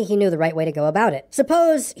if only he knew the right way to go about it.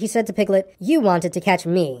 "Suppose," he said to Piglet, "you wanted to catch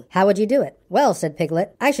me. How would you do it?" "Well," said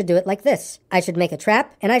Piglet, "I should do it like this. I should make a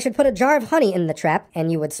trap, and I should put a jar of honey in the trap,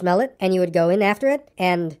 and you would smell it, and you would go in after it,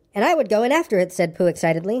 and..." And I would go in after it, said Pooh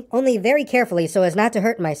excitedly, only very carefully so as not to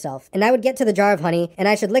hurt myself. And I would get to the jar of honey, and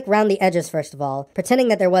I should lick round the edges first of all, pretending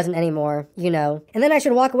that there wasn't any more, you know. And then I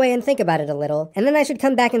should walk away and think about it a little, and then I should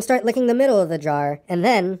come back and start licking the middle of the jar, and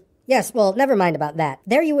then... Yes, well, never mind about that.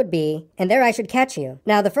 There you would be, and there I should catch you.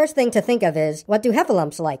 Now, the first thing to think of is, what do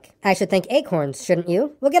heffalumps like? I should think acorns, shouldn't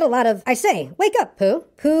you? We'll get a lot of... I say, wake up, Pooh!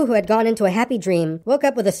 Pooh, who had gone into a happy dream, woke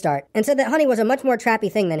up with a start, and said that honey was a much more trappy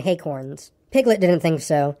thing than haycorns. Piglet didn't think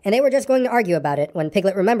so, and they were just going to argue about it when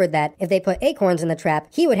Piglet remembered that if they put acorns in the trap,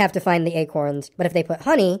 he would have to find the acorns, but if they put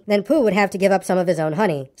honey, then Pooh would have to give up some of his own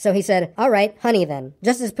honey. So he said, all right, honey then.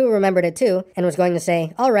 Just as Pooh remembered it too, and was going to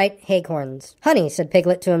say, all right, haycorns. Honey, said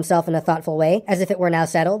Piglet to himself in a thoughtful way, as if it were now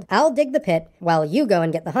settled. I'll dig the pit, while you go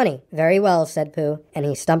and get the honey. Very well, said Pooh, and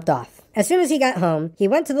he stumped off. As soon as he got home, he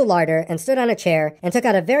went to the larder and stood on a chair and took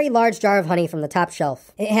out a very large jar of honey from the top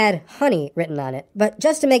shelf. It had honey written on it, but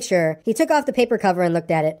just to make sure, he took off the paper cover and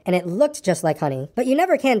looked at it, and it looked just like honey. But you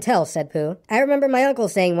never can tell, said Pooh. I remember my uncle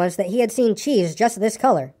saying once that he had seen cheese just this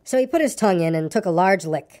color. So he put his tongue in and took a large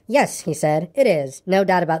lick. Yes, he said, it is. No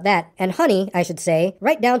doubt about that. And honey, I should say,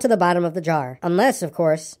 right down to the bottom of the jar. Unless, of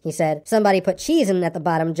course, he said, somebody put cheese in at the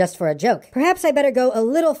bottom just for a joke. Perhaps I better go a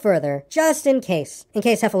little further, just in case. In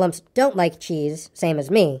case heffalumps don't like cheese, same as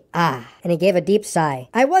me. Ah, and he gave a deep sigh.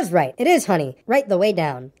 I was right. It is honey, right the way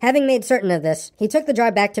down. Having made certain of this, he took the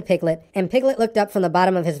jar back to Piglet, and Piglet looked up from the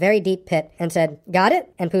bottom of his very deep pit and said, got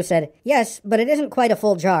it? And Pooh said, yes, but it isn't quite a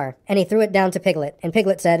full jar. And he threw it down to Piglet, and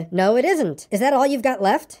Piglet said, no, it isn't. Is that all you've got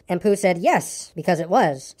left? And Pooh said, yes, because it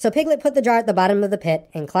was. So Piglet put the jar at the bottom of the pit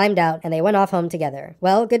and climbed out, and they went off home together.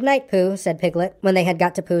 Well, good night, Pooh, said Piglet, when they had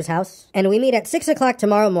got to Pooh's house. And we meet at 6 o'clock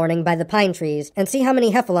tomorrow morning by the pine trees and see how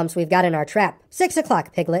many heffalumps we've got in our trap. 6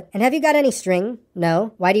 o'clock, Piglet. And have you got any string?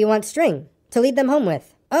 No. Why do you want string? To lead them home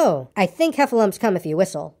with. Oh, I think heffalumps come if you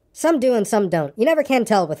whistle. Some do and some don't. You never can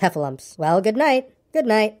tell with heffalumps. Well, good night. Good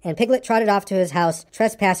night, and Piglet trotted off to his house,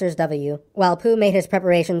 Trespassers W, while Pooh made his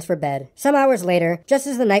preparations for bed. Some hours later, just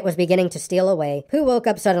as the night was beginning to steal away, Pooh woke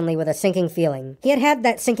up suddenly with a sinking feeling. He had had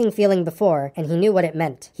that sinking feeling before, and he knew what it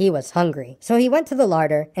meant. He was hungry. So he went to the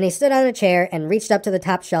larder, and he stood on a chair and reached up to the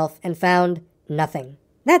top shelf and found nothing.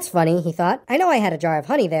 That's funny, he thought. I know I had a jar of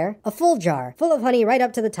honey there. A full jar, full of honey right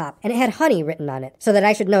up to the top, and it had honey written on it, so that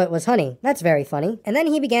I should know it was honey. That's very funny. And then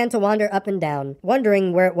he began to wander up and down,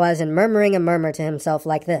 wondering where it was and murmuring a murmur to himself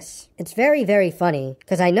like this. It's very, very funny,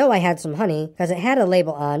 'cause I know I had some honey, 'cause it had a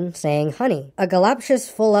label on saying honey. A galoptious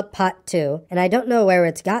full-up pot too, and I don't know where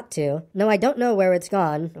it's got to. No, I don't know where it's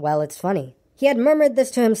gone. Well, it's funny. He had murmured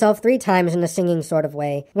this to himself 3 times in a singing sort of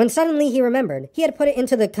way, when suddenly he remembered. He had put it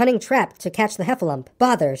into the cunning trap to catch the heffalump.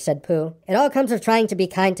 Bother, said Pooh. It all comes of trying to be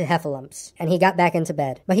kind to heffalumps. And he got back into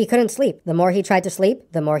bed. But he couldn't sleep. The more he tried to sleep,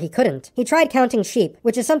 the more he couldn't. He tried counting sheep,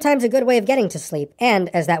 which is sometimes a good way of getting to sleep.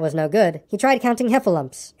 And, as that was no good, he tried counting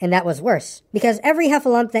heffalumps. And that was worse. Because every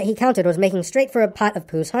heffalump that he counted was making straight for a pot of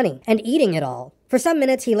Pooh's honey, and eating it all. For some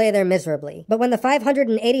minutes he lay there miserably, but when the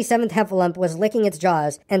 587th heffalump was licking its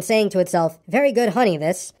jaws and saying to itself, very good honey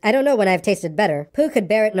this, I don't know when I've tasted better, Pooh could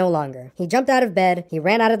bear it no longer. He jumped out of bed, he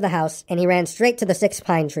ran out of the house, and he ran straight to the 6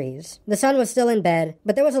 pine trees. The sun was still in bed,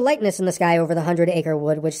 but there was a lightness in the sky over the 100-acre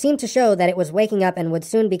wood which seemed to show that it was waking up and would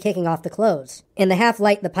soon be kicking off the clothes. In the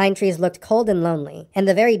half-light the pine trees looked cold and lonely, and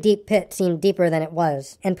the very deep pit seemed deeper than it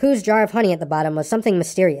was, and Pooh's jar of honey at the bottom was something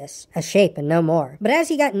mysterious, a shape and no more. But as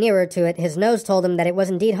he got nearer to it, his nose told him that it was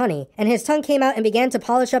indeed honey, and his tongue came out and began to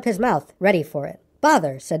polish up his mouth, ready for it.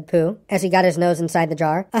 Bother, said Pooh, as he got his nose inside the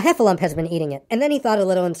jar. A heffalump has been eating it. And then he thought a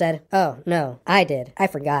little and said, oh, no, I did. I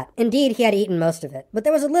forgot. Indeed, he had eaten most of it. But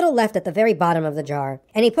there was a little left at the very bottom of the jar,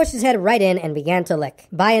 and he pushed his head right in and began to lick.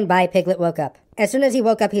 By and by, Piglet woke up. As soon as he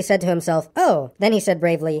woke up, he said to himself, oh. Then he said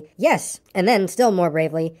bravely, yes. And then, still more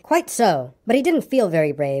bravely, quite so. But he didn't feel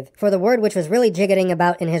very brave, for the word which was really jiggetting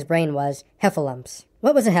about in his brain was heffalumps.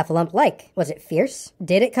 What was a heffalump like? Was it fierce?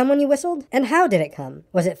 Did it come when you whistled? And how did it come?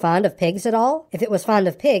 Was it fond of pigs at all? If it was fond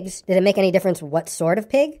of pigs, did it make any difference what sort of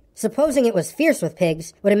pig? Supposing it was fierce with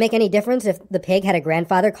pigs, would it make any difference if the pig had a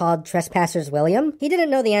grandfather called Trespassers William? He didn't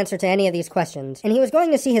know the answer to any of these questions, and he was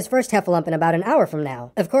going to see his first heffalump in about an hour from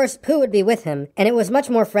now. Of course, Pooh would be with him, and it was much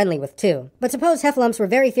more friendly with 2. But suppose heffalumps were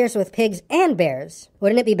very fierce with pigs and bears.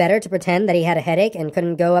 Wouldn't it be better to pretend that he he had a headache and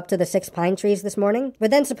couldn't go up to the 6 pine trees this morning? But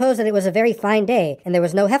then suppose that it was a very fine day and there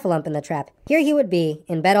was no heffalump in the trap. Here he would be,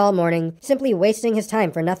 in bed all morning, simply wasting his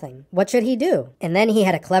time for nothing. What should he do? And then he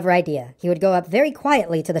had a clever idea. He would go up very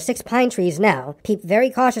quietly to the 6 pine trees now, peep very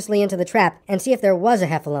cautiously into the trap, and see if there was a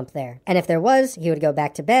heffalump there. And if there was, he would go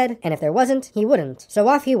back to bed, and if there wasn't, he wouldn't. So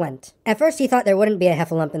off he went. At first he thought there wouldn't be a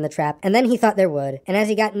heffalump in the trap, and then he thought there would, and as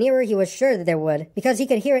he got nearer he was sure that there would, because he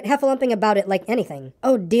could hear it heffalumping about it like anything.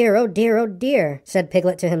 Oh dear, oh dear, oh dear, said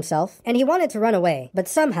Piglet to himself, and he wanted to run away, but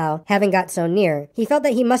somehow, having got so near, he felt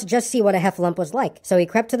that he must just see what a heffalump was like, so he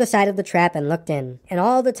crept to the side of the trap and looked in. And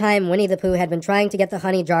all the time Winnie the Pooh had been trying to get the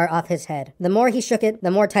honey jar off his head. The more he shook it,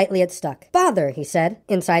 the more tightly it stuck. Bother, he said,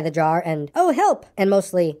 inside the jar, and oh help, and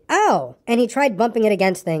mostly, ow! And he tried bumping it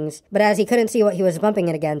against things, but as he couldn't see what he was bumping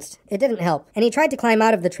it against, it didn't help. And he tried to climb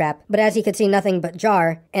out of the trap, but as he could see nothing but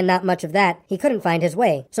jar, and not much of that, he couldn't find his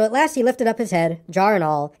way. So at last he lifted up his head, jar and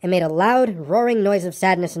all, and made a loud, roaring noise of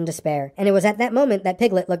sadness and despair, and it was at that moment that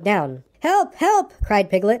Piglet looked down. Help! Help! Cried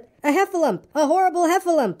Piglet. A heffalump! A horrible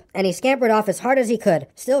heffalump! And he scampered off as hard as he could,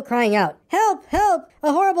 still crying out, Help! Help!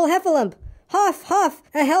 A horrible heffalump! Hoff! Hoff!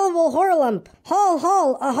 A hellable horrolump! Haul!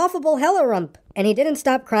 Haul! A hoffable hellerump! And he didn't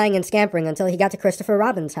stop crying and scampering until he got to Christopher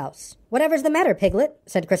Robin's house. Whatever's the matter, Piglet?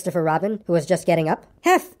 Said Christopher Robin, who was just getting up.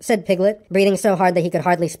 Heff! Said Piglet, breathing so hard that he could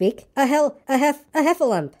hardly speak. A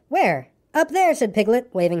heffalump. Where? Up there, said Piglet,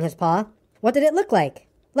 waving his paw. What did it look like?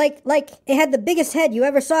 Like, it had the biggest head you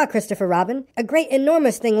ever saw, Christopher Robin. A great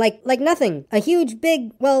enormous thing, like nothing. A huge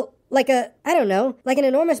big, well, like an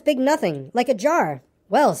enormous big nothing. Like a jar.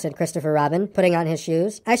 Well, said Christopher Robin, putting on his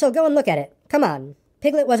shoes, I shall go and look at it. Come on.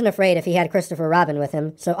 Piglet wasn't afraid if he had Christopher Robin with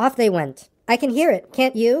him, so off they went. I can hear it,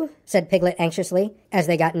 can't you? Said Piglet anxiously, as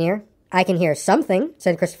they got near. I can hear something,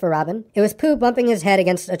 said Christopher Robin. It was Pooh bumping his head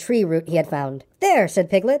against a tree root he had found. There, said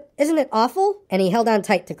Piglet. Isn't it awful? And he held on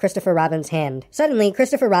tight to Christopher Robin's hand. Suddenly,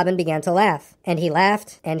 Christopher Robin began to laugh. And he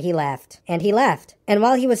laughed, and he laughed, and he laughed. And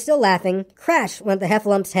while he was still laughing, crash went the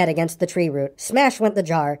heffalump's head against the tree root, smash went the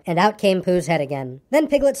jar, and out came Pooh's head again. Then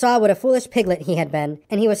Piglet saw what a foolish piglet he had been,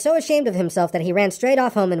 and he was so ashamed of himself that he ran straight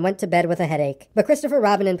off home and went to bed with a headache. But Christopher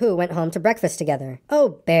Robin and Pooh went home to breakfast together.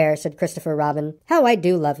 Oh, Bear, said Christopher Robin, how I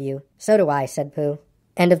do love you. So do I, said Pooh.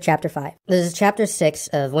 End of chapter 5. This is chapter 6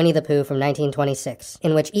 of Winnie the Pooh from 1926,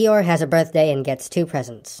 in which Eeyore has a birthday and gets 2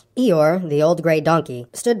 presents. Eeyore, the old gray donkey,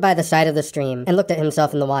 stood by the side of the stream and looked at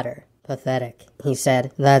himself in the water. Pathetic, he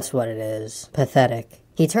said. That's what it is. Pathetic.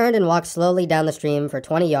 He turned and walked slowly down the stream for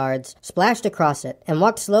 20 yards, splashed across it, and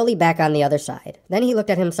walked slowly back on the other side. Then he looked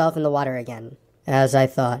at himself in the water again. As I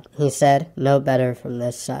thought, he said, no better from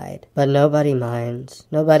this side. But nobody minds.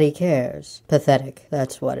 Nobody cares. Pathetic,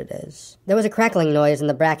 that's what it is. There was a crackling noise in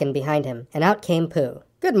the bracken behind him, and out came Pooh.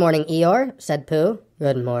 Good morning, Eeyore, said Pooh.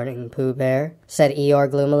 Good morning, Pooh Bear, said Eeyore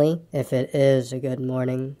gloomily. If it is a good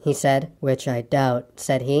morning, he said. Which I doubt,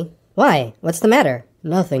 said he. Why? What's the matter?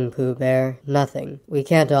 Nothing, Pooh Bear, nothing. We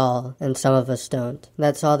can't all, and some of us don't.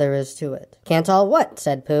 That's all there is to it. Can't all what?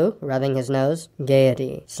 Said Pooh, rubbing his nose.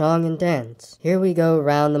 Gaiety, song and dance. Here we go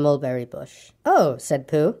round the mulberry bush. Oh, said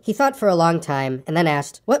Pooh. He thought for a long time, and then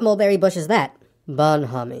asked, what mulberry bush is that?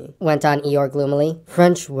 Bonhomie, went on Eeyore gloomily.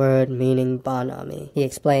 French word meaning bonhomie, he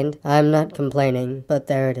explained. I'm not complaining, but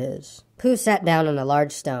there it is. Pooh sat down on a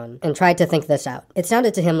large stone and tried to think this out. It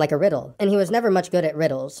sounded to him like a riddle, and he was never much good at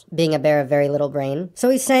riddles, being a bear of very little brain. So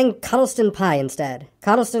he sang Cottleston Pie instead.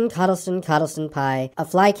 Cottleston, Cottleston, Cottleston Pie. A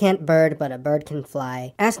fly can't bird, but a bird can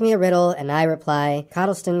fly. Ask me a riddle, and I reply.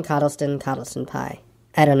 Cottleston, Cottleston, Cottleston Pie.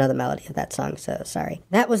 I don't know the melody of that song, so sorry.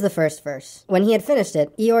 That was the first verse. When he had finished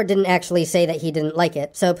it, Eeyore didn't actually say that he didn't like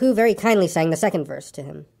it, so Pooh very kindly sang the second verse to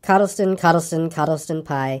him. Cottleston, Cottleston, Cottleston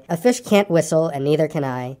Pie. A fish can't whistle, and neither can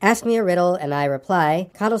I. Ask me a riddle, and I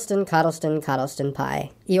reply. Cottleston, Cottleston, Cottleston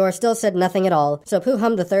Pie. Eeyore still said nothing at all, so Pooh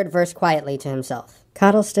hummed the third verse quietly to himself.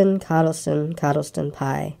 Cottleston, Cottleston, Cottleston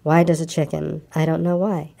Pie. Why does a chicken? I don't know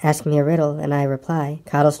why. Ask me a riddle, and I reply.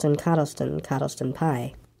 Cottleston, Cottleston, Cottleston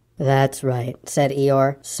Pie. That's right, said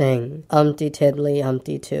Eeyore. Sing. Umpty tiddly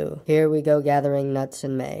umpty too. Here we go gathering nuts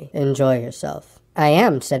in May. Enjoy yourself. I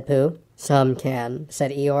am, said Pooh. Some can,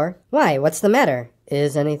 said Eeyore. Why, what's the matter?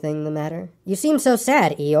 Is anything the matter? You seem so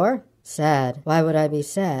sad, Eeyore. Sad? Why would I be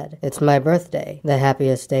sad? It's my birthday, the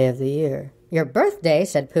happiest day of the year. Your birthday,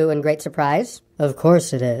 said Pooh in great surprise. Of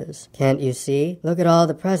course it is. Can't you see? Look at all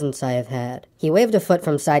the presents I have had. He waved a foot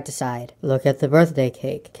from side to side. Look at the birthday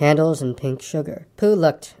cake, candles and pink sugar. Pooh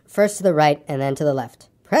looked, first to the right and then to the left.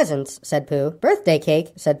 Presents, said Pooh. Birthday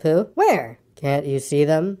cake, said Pooh. Where? Can't you see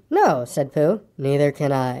them? No, said Pooh. Neither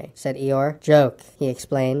can I, said Eeyore. Joke, he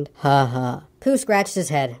explained. Ha ha. Pooh scratched his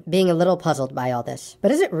head, being a little puzzled by all this.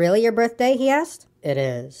 But is it really your birthday, he asked. It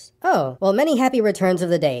is. Oh, well, many happy returns of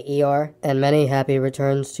the day, Eeyore. And many happy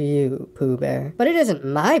returns to you, Pooh Bear. But it isn't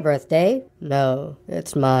my birthday. No,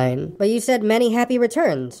 it's mine. But you said many happy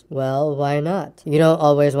returns. Well, why not? You don't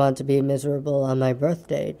always want to be miserable on my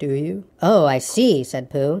birthday, do you? Oh, I see,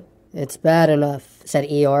 said Pooh. It's bad enough, said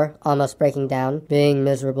Eeyore, almost breaking down, being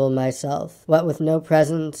miserable myself. What with no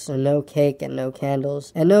presents, and no cake, and no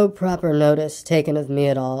candles, and no proper notice taken of me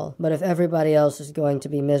at all. But if everybody else is going to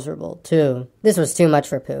be miserable, too. This was too much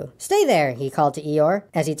for Pooh. Stay there, he called to Eeyore,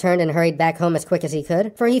 as he turned and hurried back home as quick as he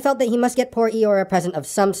could, for he felt that he must get poor Eeyore a present of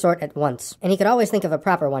some sort at once, and he could always think of a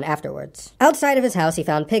proper one afterwards. Outside of his house he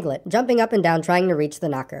found Piglet, jumping up and down trying to reach the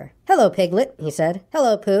knocker. Hello, Piglet, he said.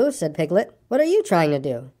 Hello, Pooh, said Piglet. What are you trying to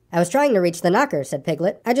do? I was trying to reach the knocker, said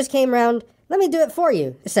Piglet. I just came round. Let me do it for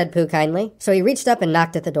you, said Pooh kindly. So he reached up and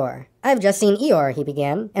knocked at the door. I've just seen Eeyore, he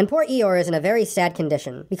began, and poor Eeyore is in a very sad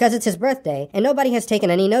condition, because it's his birthday, and nobody has taken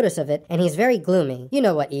any notice of it, and he's very gloomy. You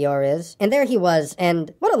know what Eeyore is. And there he was,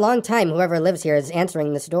 and what a long time whoever lives here is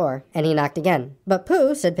answering this door. And he knocked again. But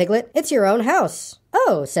Pooh, said Piglet, it's your own house.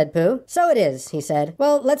 Oh, said Pooh. So it is, he said.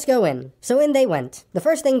 Well, let's go in. So in they went. The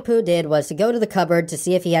first thing Pooh did was to go to the cupboard to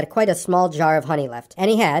see if he had quite a small jar of honey left. And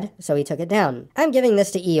he had, so he took it down. I'm giving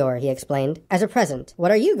this to Eeyore, he explained, as a present. What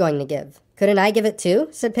are you going to give? Couldn't I give it too?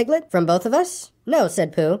 Said Piglet. From both of us? No,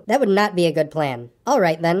 said Pooh. That would not be a good plan. All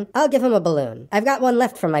right, then. I'll give him a balloon. I've got one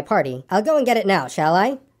left from my party. I'll go and get it now, shall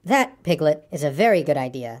I? That, Piglet, is a very good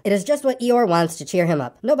idea. It is just what Eeyore wants to cheer him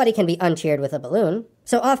up. Nobody can be uncheered with a balloon.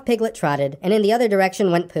 So off Piglet trotted, and in the other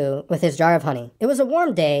direction went Pooh with his jar of honey. It was a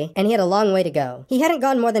warm day, and he had a long way to go. He hadn't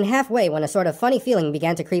gone more than halfway when a sort of funny feeling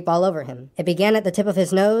began to creep all over him. It began at the tip of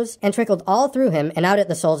his nose, and trickled all through him and out at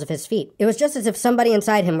the soles of his feet. It was just as if somebody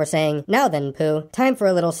inside him were saying, Now then, Pooh, time for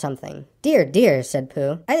a little something. Dear, dear, said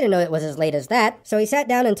Pooh. I didn't know it was as late as that. So he sat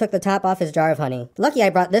down and took the top off his jar of honey. Lucky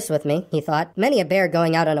I brought this with me, he thought. Many a bear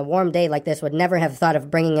going out on a warm day like this would never have thought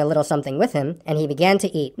of bringing a little something with him, and he began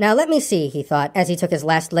to eat. Now let me see, he thought, as he took his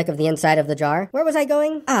last lick of the inside of the jar. Where was I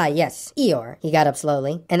going? Ah, yes, Eeyore. He got up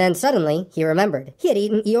slowly, and then suddenly he remembered. He had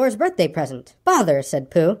eaten Eeyore's birthday present. Bother,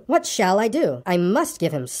 said Pooh. What shall I do? I must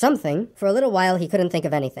give him something. For a little while he couldn't think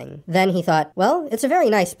of anything. Then he thought, well, it's a very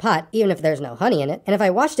nice pot, even if there's no honey in it, and if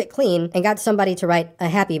I washed it clean and got somebody to write a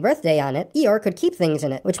happy birthday on it, Eeyore could keep things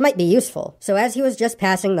in it, which might be useful. So as he was just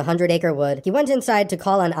passing the 100-acre wood, he went inside to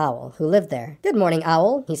call on Owl, who lived there. Good morning,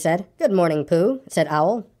 Owl, he said. Good morning, Pooh, said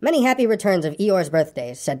Owl. Many happy returns of Eeyore's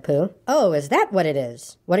birthdays, said Pooh. Oh, is that what it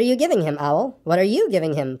is? What are you giving him, Owl? What are you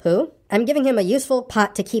giving him, Pooh? I'm giving him a useful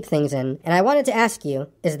pot to keep things in, and I wanted to ask you,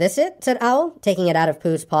 is this it? Said Owl, taking it out of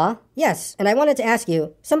Pooh's paw. Yes, and I wanted to ask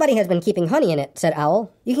you, somebody has been keeping honey in it, said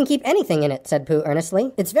Owl. You can keep anything in it, said Pooh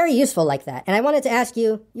earnestly. It's very useful like that, and I wanted to ask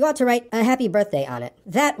you, you ought to write a happy birthday on it.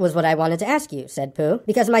 That was what I wanted to ask you, said Pooh,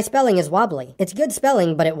 because my spelling is wobbly. It's good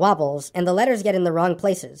spelling, but it wobbles, and the letters get in the wrong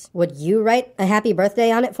places. Would you write a happy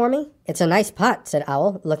birthday on it for me? It's a nice pot, said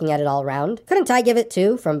Owl, looking at it all round. Couldn't I give it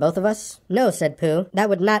too, from both of us? No, said Pooh. That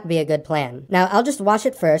would not be a good plan. Now, I'll just wash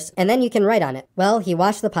it first, and then you can write on it. Well, he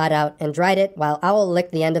washed the pot out and dried it while Owl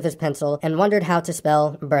licked the end of his pencil and wondered how to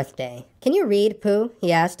spell birthday. Can you read, Pooh?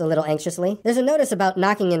 He asked a little anxiously. There's a notice about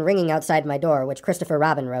knocking and ringing outside my door, which Christopher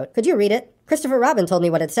Robin wrote. Could you read it? Christopher Robin told me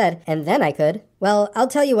what it said, and then I could. Well, I'll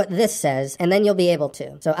tell you what this says, and then you'll be able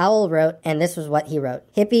to. So Owl wrote, and this was what he wrote.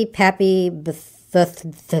 Hippy pappy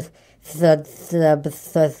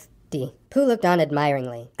Pooh looked on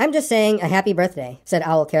admiringly. I'm just saying a happy birthday, said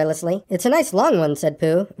Owl carelessly. It's a nice long one, said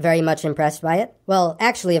Pooh, very much impressed by it. Well,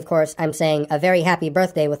 actually, of course, I'm saying a very happy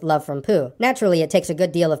birthday with love from Pooh. Naturally, it takes a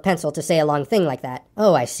good deal of pencil to say a long thing like that.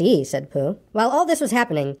 Oh, I see, said Pooh. While all this was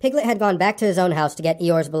happening, Piglet had gone back to his own house to get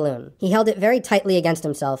Eeyore's balloon. He held it very tightly against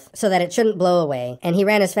himself so that it shouldn't blow away, and he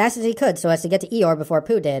ran as fast as he could so as to get to Eeyore before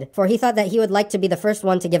Pooh did, for he thought that he would like to be the first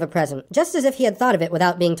one to give a present, just as if he had thought of it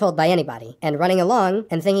without being told by anybody. And running along,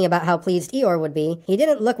 and thinking about how pleased Eeyore would be, he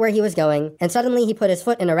didn't look where he was going, and suddenly he put his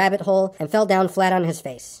foot in a rabbit hole and fell down flat on his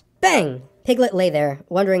face. Bang! Piglet lay there,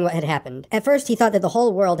 wondering what had happened. At first he thought that the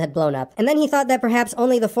whole world had blown up, and then he thought that perhaps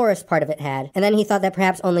only the forest part of it had, and then he thought that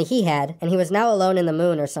perhaps only he had, and he was now alone in the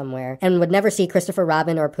moon or somewhere, and would never see Christopher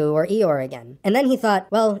Robin or Pooh or Eeyore again. And then he thought,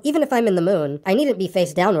 well, even if I'm in the moon, I needn't be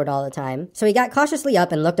face downward all the time. So he got cautiously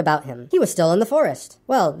up and looked about him. He was still in the forest.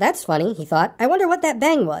 Well, that's funny, he thought. I wonder what that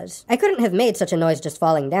bang was. I couldn't have made such a noise just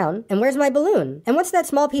falling down. And where's my balloon? And what's that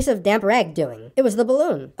small piece of damp rag doing? It was the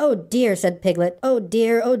balloon. Oh dear, said Piglet. Oh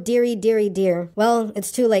dear, oh dearie, dearie, dear. Well,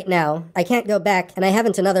 it's too late now. I can't go back, and I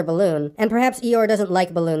haven't another balloon, and perhaps Eeyore doesn't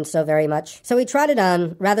like balloons so very much. So he trotted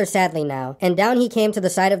on, rather sadly now, and down he came to the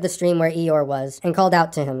side of the stream where Eeyore was, and called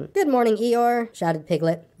out to him. "Good morning, Eeyore," shouted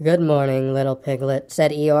Piglet. "Good morning, little Piglet,"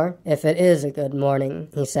 said Eeyore. "If it is a good morning,"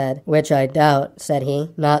 he said. "Which I doubt," said he.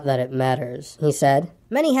 "Not that it matters," he said.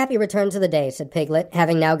 "Many happy returns of the day," said Piglet,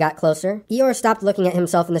 having now got closer. Eeyore stopped looking at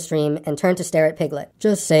himself in the stream and turned to stare at Piglet.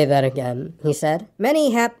 "Just say that again," he said.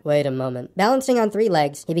 Wait a moment. Balancing on 3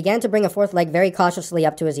 legs, he began to bring a 4th leg very cautiously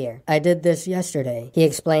up to his ear. "I did this yesterday," he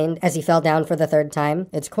explained as he fell down for the 3rd time.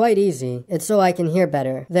 "It's quite easy. It's so I can hear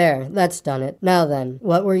better. There, that's done it. Now then,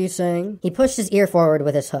 what were you saying?" He pushed his ear forward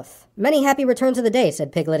with his hoof. "Many happy returns of the day,"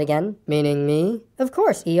 said Piglet again. "Meaning me?" "Of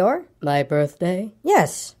course, Eeyore." "My birthday?"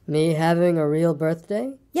 "Yes." "Me having a real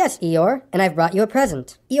birthday?" "Yes, Eeyore, and I've brought you a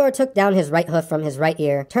present." Eeyore took down his right hoof from his right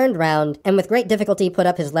ear, turned round, and with great difficulty put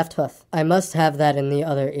up his left hoof. "I must have that in the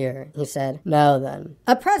other ear," he said. "Now then."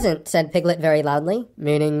 "A present," said Piglet very loudly.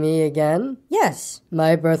 "Meaning me again?" "Yes."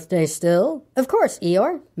 "My birthday still?" "Of course,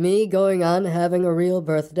 Eeyore." "Me going on having a real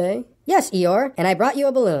birthday?" "Yes, Eeyore, and I brought you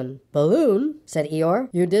a balloon." "Balloon?" said Eeyore.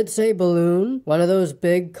 "You did say balloon? One of those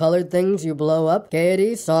big colored things you blow up?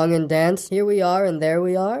 Gaiety, song and dance, here we are and there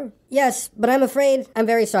we are?" "Yes, but I'm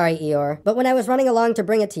very sorry, Eeyore, but when I was running along to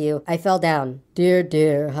bring it to you, I fell down." "Dear,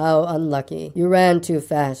 dear, how unlucky. You ran too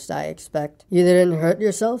fast, I expect. You didn't hurt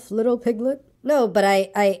yourself, little Piglet?" "No, but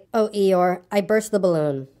oh, Eeyore, I burst the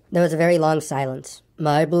balloon." There was a very long silence.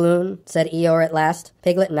 "My balloon?" said Eeyore at last.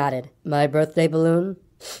 Piglet nodded. "My birthday balloon?"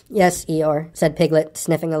 "Yes, Eeyore," said Piglet,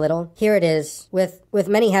 sniffing a little. "Here it is, with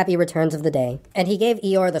many happy returns of the day." And he gave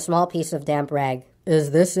Eeyore the small piece of damp rag.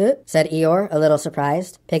 "Is this it?" said Eeyore, a little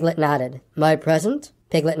surprised. Piglet nodded. "My present?"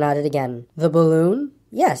 Piglet nodded again. "The balloon?"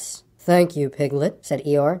 "Yes." "Thank you, Piglet," said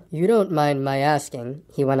Eeyore. "You don't mind my asking,"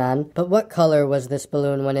 he went on, "but what color was this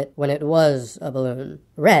balloon when it was a balloon?"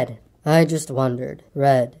 "Red." "I just wondered.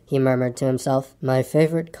 Red," he murmured to himself. "My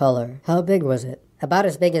favorite color. How big was it?" "About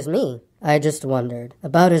as big as me." "I just wondered.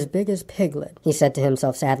 About as big as Piglet," he said to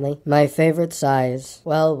himself sadly. "My favorite size.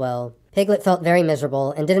 Well, well." Piglet felt very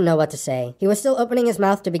miserable and didn't know what to say. He was still opening his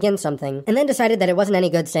mouth to begin something, and then decided that it wasn't any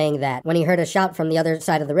good saying that, when he heard a shout from the other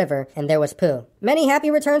side of the river, and there was Pooh. "Many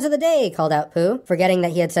happy returns of the day," called out Pooh, forgetting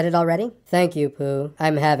that he had said it already. "Thank you, Pooh.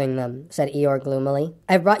 I'm having them," said Eeyore gloomily.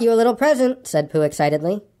 "I've brought you a little present," said Pooh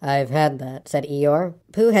excitedly. "I've had that," said Eeyore.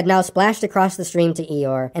 Pooh had now splashed across the stream to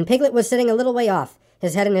Eeyore, and Piglet was sitting a little way off,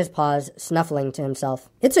 his head in his paws, snuffling to himself.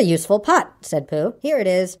 "It's a useful pot," said Pooh. "Here it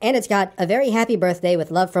is, and it's got 'A very happy birthday with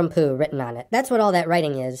love from Pooh' written on it. That's what all that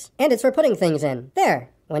writing is. And it's for putting things in. There."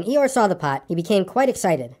 When Eeyore saw the pot, he became quite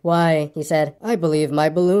excited. "Why," he said, "I believe my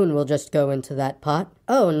balloon will just go into that pot."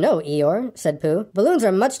 "Oh, no, Eeyore," said Pooh. "Balloons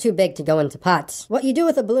are much too big to go into pots. What you do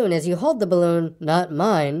with a balloon is you hold the balloon—" "Not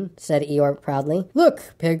mine," said Eeyore proudly.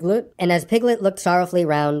 "Look, Piglet." And as Piglet looked sorrowfully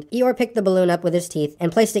round, Eeyore picked the balloon up with his teeth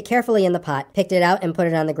and placed it carefully in the pot, picked it out and put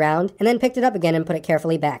it on the ground, and then picked it up again and put it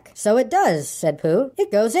carefully back. "So it does," said Pooh.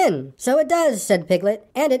 "It goes in." "So it does," said Piglet.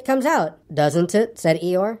 "And it comes out." "Doesn't it?" said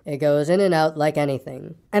Eeyore. "It goes in and out like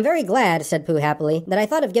anything." "I'm very glad," said Pooh happily, "that I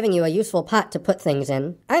thought of giving you a useful pot to put things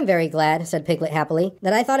in." "I'm very glad," said Piglet happily,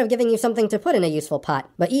 "that I thought of giving you something to put in a useful pot."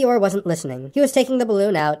 But Eeyore wasn't listening. He was taking the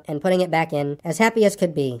balloon out and putting it back in, as happy as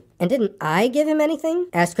could be. "And didn't I give him anything?"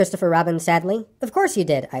 asked Christopher Robin sadly. "Of course you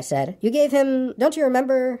did," I said. "You gave him, don't you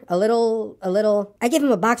remember, a little... I gave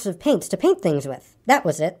him a box of paints to paint things with. That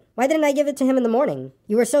was it. Why didn't I give it to him in the morning?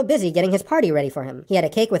 You were so busy getting his party ready for him. He had a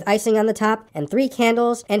cake with icing on the top, and 3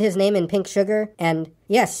 candles, and his name in pink sugar, and—"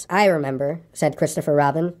 "Yes, I remember," said Christopher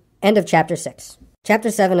Robin. End of Chapter 6.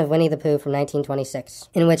 Chapter 7 of Winnie the Pooh from 1926,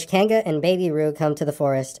 in which Kanga and Baby Roo come to the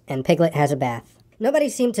forest, and Piglet has a bath. Nobody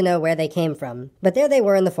seemed to know where they came from, but there they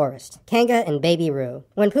were in the forest, Kanga and Baby Roo.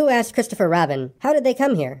 When Pooh asked Christopher Robin, "How did they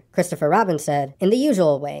come here?" Christopher Robin said, "In the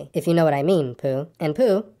usual way, if you know what I mean, Pooh." And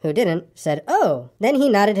Pooh, who didn't, said, "Oh!" Then he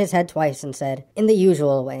nodded his head twice and said, "In the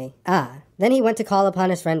usual way. Ah." Then he went to call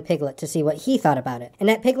upon his friend Piglet to see what he thought about it. And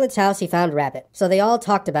at Piglet's house he found Rabbit, so they all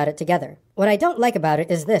talked about it together. "What I don't like about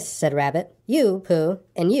it is this," said Rabbit. "You, Pooh,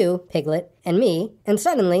 and you, Piglet, and me, and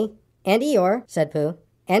suddenly—" "And Eeyore," said Pooh.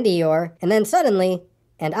 "And Eeyore, and then suddenly—"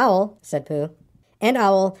 "And Owl," said Pooh. "And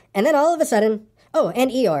Owl, and then all of a sudden—" "Oh, and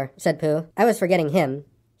Eeyore," said Pooh. "I was forgetting him."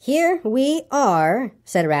 "Here we are,"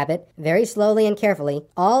 said Rabbit, very slowly and carefully,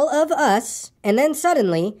 "all of us, and then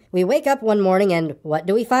suddenly we wake up one morning and what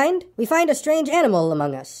do we find? We find a strange animal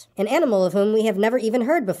among us. An animal of whom we have never even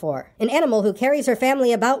heard before. An animal who carries her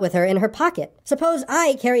family about with her in her pocket. Suppose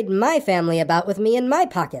I carried my family about with me in my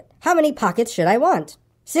pocket. How many pockets should I want?"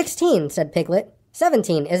 "16, said Piglet.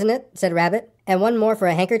 "17, isn't it?" said Rabbit. And one more for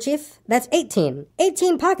a handkerchief? That's 18.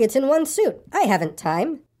 18 pockets in one suit. I haven't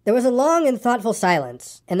time. There was a long and thoughtful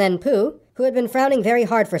silence, and then Pooh, who had been frowning very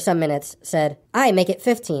hard for some minutes, said, I make it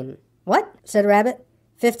 15. What? Said Rabbit.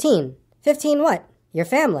 15. 15 what? Your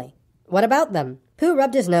family. What about them? Pooh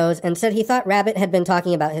rubbed his nose and said he thought Rabbit had been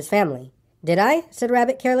talking about his family. Did I? Said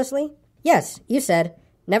Rabbit carelessly. Yes, you said.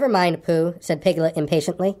 Never mind, Pooh, said Piglet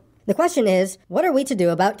impatiently. The question is, what are we to do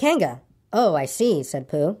about Kanga? Oh, I see, said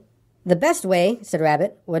Pooh. The best way, said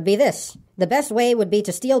Rabbit, would be this. The best way would be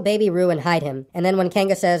to steal Baby Roo and hide him, and then when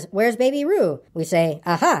Kanga says, Where's Baby Roo? We say,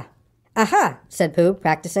 Aha! Aha, said Pooh,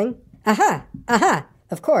 practicing. Aha! Aha!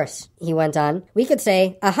 Of course, he went on, we could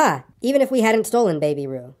say, Aha, even if we hadn't stolen Baby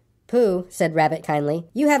Roo. Pooh, said Rabbit kindly,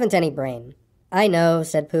 you haven't any brain. I know,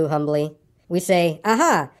 said Pooh humbly. We say,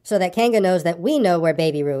 Aha, so that Kanga knows that we know where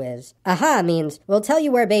Baby Roo is. Aha means, we'll tell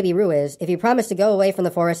you where Baby Roo is if you promise to go away from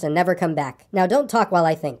the forest and never come back. Now don't talk while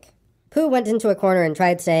I think. Pooh went into a corner and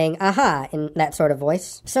tried saying, Aha, in that sort of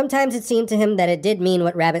voice. Sometimes it seemed to him that it did mean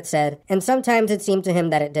what Rabbit said, and sometimes it seemed to him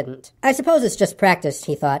that it didn't. I suppose it's just practice,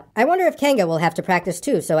 he thought. I wonder if Kanga will have to practice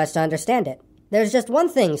too so as to understand it. There's just one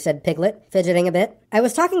thing, said Piglet, fidgeting a bit. I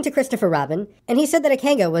was talking to Christopher Robin, and he said that a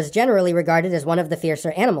Kanga was generally regarded as one of the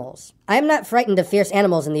fiercer animals. I am not frightened of fierce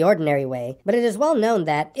animals in the ordinary way, but it is well known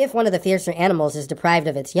that, if one of the fiercer animals is deprived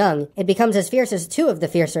of its young, it becomes as fierce as two of the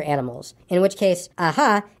fiercer animals, in which case,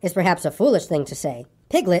 aha, is perhaps a foolish thing to say.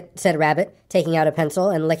 Piglet, said Rabbit, taking out a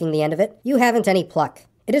pencil and licking the end of it, you haven't any pluck.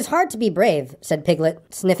 It is hard to be brave, said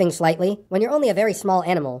Piglet, sniffing slightly, when you're only a very small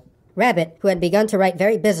animal. Rabbit, who had begun to write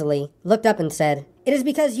very busily, looked up and said, It is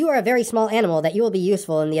because you are a very small animal that you will be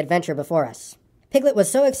useful in the adventure before us. Piglet was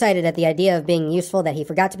so excited at the idea of being useful that he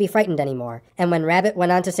forgot to be frightened anymore, and when Rabbit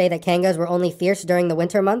went on to say that Kangas were only fierce during the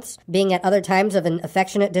winter months, being at other times of an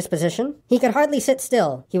affectionate disposition, he could hardly sit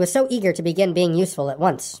still. He was so eager to begin being useful at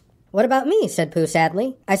once. What about me? Said Pooh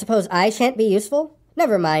sadly. I suppose I shan't be useful?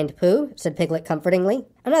 Never mind, Pooh, said Piglet comfortingly.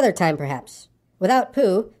 Another time, perhaps. Without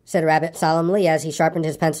Pooh, said Rabbit solemnly as he sharpened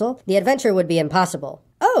his pencil, the adventure would be impossible.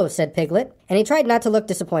 Oh, said Piglet, and he tried not to look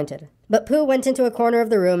disappointed. But Pooh went into a corner of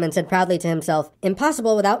the room and said proudly to himself,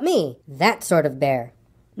 Impossible without me, that sort of bear.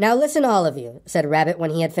 Now listen all of you, said Rabbit when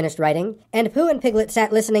he had finished writing, and Pooh and Piglet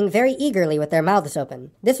sat listening very eagerly with their mouths open.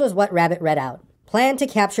 This was what Rabbit read out. Plan to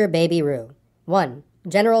capture Baby Roo. 1.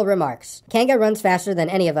 General remarks. Kanga runs faster than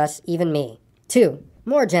any of us, even me. 2.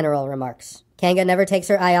 More general remarks. Kanga never takes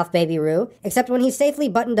her eye off Baby Roo, except when he's safely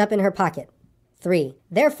buttoned up in her pocket. 3.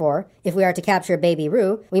 Therefore, if we are to capture Baby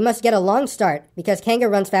Roo, we must get a long start, because Kanga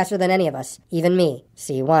runs faster than any of us, even me.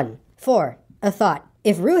 C1. 4. A thought.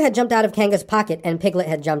 If Roo had jumped out of Kanga's pocket and Piglet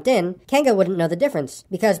had jumped in, Kanga wouldn't know the difference,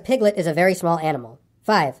 because Piglet is a very small animal.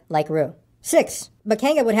 5. Like Roo. 6. But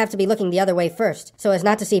Kanga would have to be looking the other way first, so as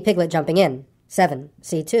not to see Piglet jumping in. 7.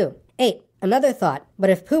 C2. 8. Another thought, but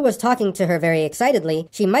if Pooh was talking to her very excitedly,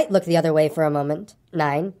 she might look the other way for a moment.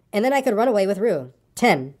 9. And then I could run away with Roo.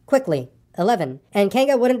 10. Quickly. 11. And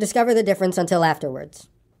Kanga wouldn't discover the difference until afterwards.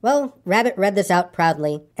 Well, Rabbit read this out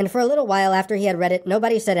proudly, and for a little while after he had read it,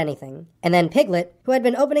 nobody said anything. And then Piglet, who had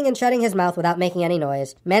been opening and shutting his mouth without making any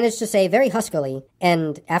noise, managed to say very huskily,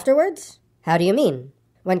 And afterwards? How do you mean?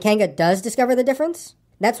 When Kanga does discover the difference?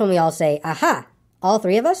 That's when we all say, Aha! All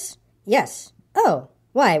three of us? Yes. Oh.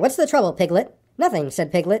 Why, what's the trouble, Piglet? Nothing,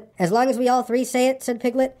 said Piglet. As long as we all three say it, said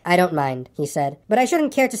Piglet. I don't mind, he said. But I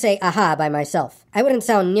shouldn't care to say aha by myself. I wouldn't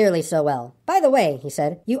sound nearly so well. By the way, he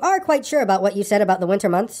said, you are quite sure about what you said about the winter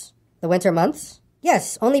months? The winter months?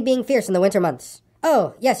 Yes, only being fierce in the winter months.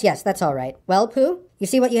 Oh, yes, that's all right. Well, Pooh, you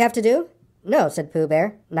see what you have to do? No, said Pooh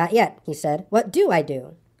Bear. Not yet, he said. What do I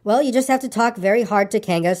do? Well, you just have to talk very hard to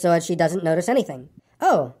Kanga so as she doesn't notice anything.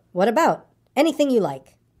 Oh, what about? Anything you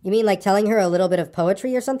like. You mean like telling her a little bit of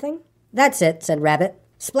poetry or something? That's it, said Rabbit.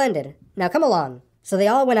 Splendid. Now come along. So they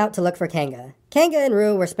all went out to look for Kanga. Kanga and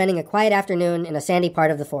Roo were spending a quiet afternoon in a sandy part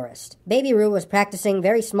of the forest. Baby Roo was practicing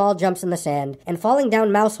very small jumps in the sand and falling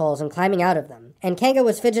down mouse holes and climbing out of them. And Kanga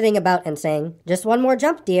was fidgeting about and saying, Just one more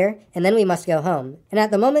jump, dear, and then we must go home. And at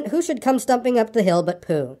the moment, who should come stumping up the hill but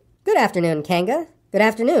Pooh? Good afternoon, Kanga. Good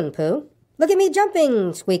afternoon, Pooh. Look at me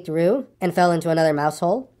jumping, squeaked Roo, and fell into another mouse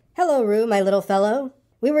hole. Hello, Roo, my little fellow.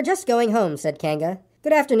 We were just going home, said Kanga.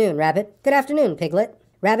 Good afternoon, Rabbit. Good afternoon, Piglet.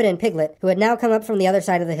 Rabbit and Piglet, who had now come up from the other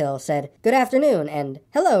side of the hill, said, Good afternoon, and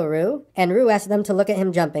Hello, Roo. And Roo asked them to look at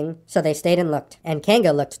him jumping, so they stayed and looked. And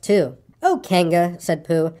Kanga looked, too. Oh, Kanga, said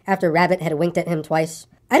Pooh, after Rabbit had winked at him twice.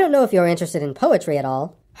 I don't know if you're interested in poetry at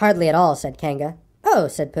all. Hardly at all, said Kanga. Oh,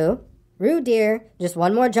 said Pooh. Roo, dear, just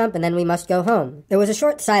one more jump and then we must go home. There was a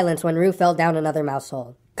short silence when Roo fell down another mouse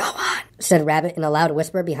hole. Go on, said Rabbit in a loud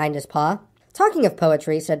whisper behind his paw. Talking of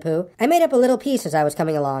poetry, said Pooh, I made up a little piece as I was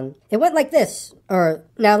coming along. It went like this,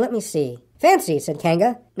 now let me see. Fancy, said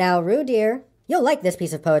Kanga. Now, Roo dear. You'll like this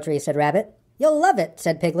piece of poetry, said Rabbit. You'll love it,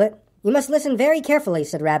 said Piglet. You must listen very carefully,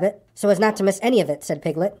 said Rabbit, so as not to miss any of it, said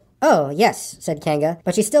Piglet. Oh, yes, said Kanga,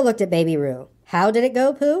 but she still looked at Baby Roo. How did it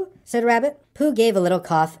go, Pooh? Said Rabbit. Pooh gave a little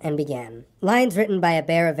cough and began. Lines written by a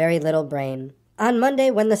bear of very little brain. On Monday,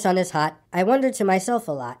 when the sun is hot, I wonder to myself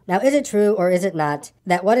a lot. Now is it true or is it not,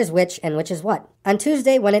 that what is which and which is what? On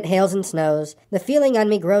Tuesday, when it hails and snows, the feeling on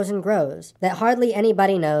me grows and grows, that hardly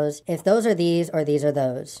anybody knows if those are these or these are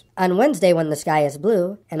those. On Wednesday, when the sky is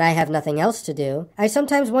blue, and I have nothing else to do, I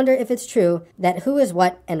sometimes wonder if it's true that who is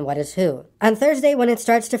what and what is who. On Thursday, when it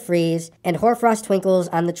starts to freeze, and hoarfrost twinkles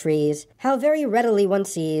on the trees, how very readily one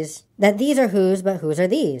sees that these are whose, but whose are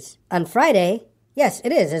these. On Friday, yes,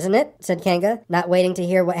 it is, isn't it? Said Kanga, not waiting to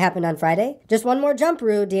hear what happened on Friday. Just one more jump,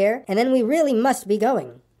 Roo, dear, and then we really must be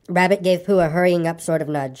going. Rabbit gave Pooh a hurrying up sort of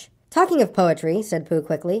nudge. Talking of poetry, said Pooh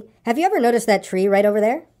quickly, have you ever noticed that tree right over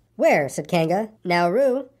there? Where? Said Kanga. Now,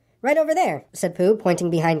 Roo. Right over there, said Pooh, pointing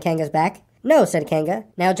behind Kanga's back. No, said Kanga.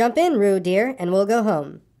 Now jump in, Roo, dear, and we'll go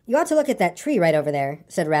home. You ought to look at that tree right over there,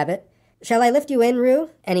 said Rabbit. Shall I lift you in, Roo?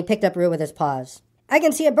 And he picked up Roo with his paws. I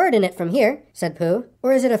can see a bird in it from here, said Pooh.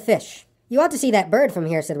 Or is it a fish? You ought to see that bird from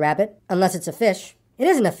here, said Rabbit, unless it's a fish. It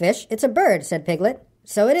isn't a fish, it's a bird, said Piglet.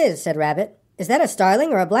 So it is, said Rabbit. Is that a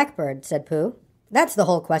starling or a blackbird, said Pooh. That's the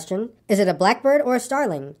whole question. Is it a blackbird or a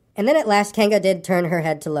starling? And then at last Kanga did turn her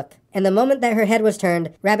head to look. And the moment that her head was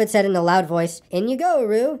turned, Rabbit said in a loud voice, In you go,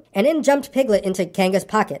 Roo! And in jumped Piglet into Kanga's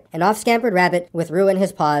pocket, and off scampered Rabbit with Roo in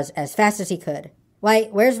his paws as fast as he could. Why,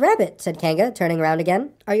 where's Rabbit? Said Kanga, turning round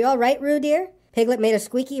again. Are you all right, Roo, dear? Piglet made a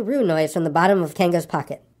squeaky Roo noise from the bottom of Kanga's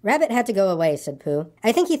pocket. Rabbit had to go away, said Pooh.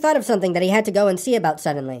 I think he thought of something that he had to go and see about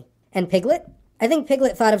suddenly. And Piglet? I think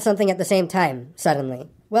Piglet thought of something at the same time, suddenly.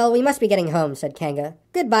 Well, we must be getting home, said Kanga.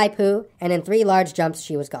 Goodbye, Pooh, and in 3 large jumps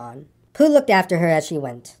she was gone. Pooh looked after her as she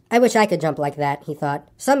went. I wish I could jump like that, he thought.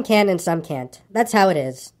 Some can and some can't. That's how it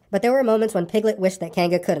is. But there were moments when Piglet wished that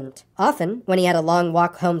Kanga couldn't. Often, when he had a long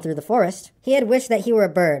walk home through the forest, he had wished that he were a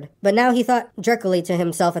bird. But now he thought jerkily to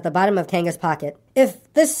himself at the bottom of Kanga's pocket,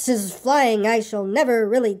 If this is flying, I shall never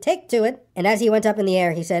really take to it. And as he went up in the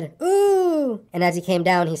air, he said, Ooh! And as he came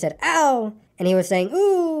down, he said, Ow! And he was saying,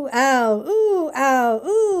 Ooh, ow, ooh, ow,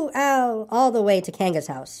 ooh, ow, all the way to Kanga's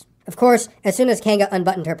house. Of course, as soon as Kanga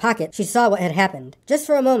unbuttoned her pocket, she saw what had happened. Just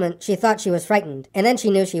for a moment, she thought she was frightened, and then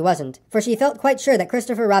she knew she wasn't, for she felt quite sure that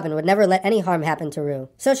Christopher Robin would never let any harm happen to Roo.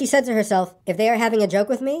 So she said to herself, If they are having a joke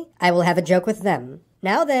with me, I will have a joke with them.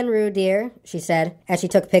 Now then, Roo dear, she said, as she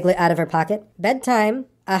took Piglet out of her pocket. Bedtime.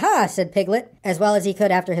 Aha, said Piglet, as well as he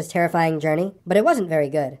could after his terrifying journey, but it wasn't very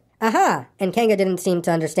good. Aha! And Kanga didn't seem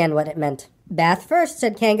to understand what it meant. Bath first,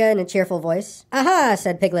 said Kanga in a cheerful voice. Aha,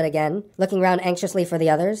 said Piglet again, looking round anxiously for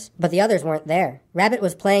the others. But the others weren't there. Rabbit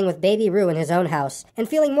was playing with Baby Roo in his own house, and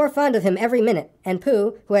feeling more fond of him every minute, and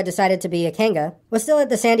Pooh, who had decided to be a Kanga, was still at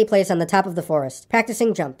the sandy place on the top of the forest,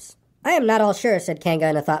 practicing jumps. I am not all sure, said Kanga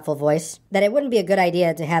in a thoughtful voice, that it wouldn't be a good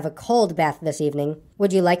idea to have a cold bath this evening.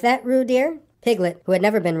 Would you like that, Roo dear? Piglet, who had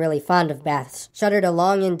never been really fond of baths, shuddered a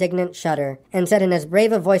long, indignant shudder, and said in as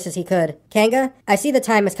brave a voice as he could, Kanga, I see the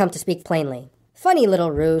time has come to speak plainly. Funny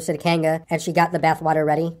little Roo, said Kanga, as she got the bathwater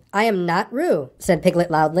ready. I am not Roo, said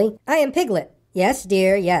Piglet loudly. I am Piglet. Yes,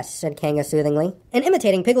 dear, yes, said Kanga soothingly. And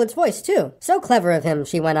imitating Piglet's voice, too. So clever of him,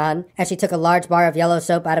 she went on, as she took a large bar of yellow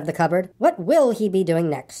soap out of the cupboard. What will he be doing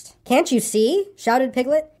next? Can't you see? Shouted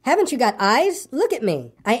Piglet. Haven't you got eyes? Look at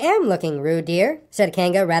me. I am looking, Roo dear, said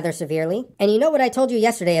Kanga rather severely. And you know what I told you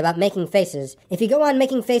yesterday about making faces. If you go on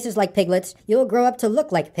making faces like Piglet's, you will grow up to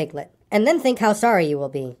look like Piglet. And then think how sorry you will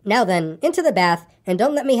be. Now then, into the bath, and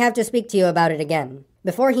don't let me have to speak to you about it again.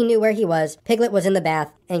 Before he knew where he was, Piglet was in the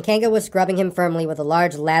bath, and Kanga was scrubbing him firmly with a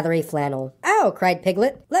large lathery flannel. Ow, cried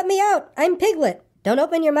Piglet. Let me out! I'm Piglet! Don't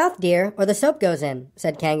open your mouth, dear, or the soap goes in,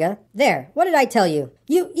 said Kanga. There, what did I tell you?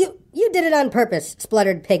 You did it on purpose,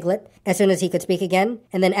 spluttered Piglet, as soon as he could speak again,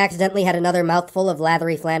 and then accidentally had another mouthful of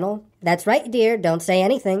lathery flannel. That's right, dear, don't say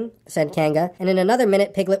anything, said Kanga, and in another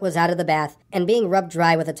minute Piglet was out of the bath, and being rubbed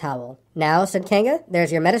dry with a towel. Now, said Kanga,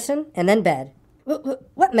 there's your medicine, and then bed.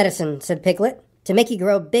 What medicine, said Piglet. To make you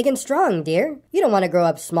grow big and strong, dear. You don't want to grow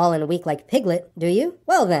up small and weak like Piglet, do you?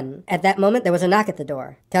 Well then, at that moment there was a knock at the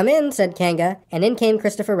door. Come in, said Kanga, and in came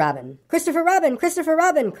Christopher Robin. Christopher Robin, Christopher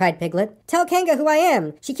Robin, cried Piglet. Tell Kanga who I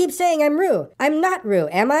am. She keeps saying I'm Roo. I'm not Roo,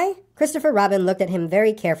 am I? Christopher Robin looked at him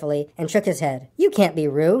very carefully and shook his head. You can't be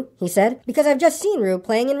Roo, he said, because I've just seen Roo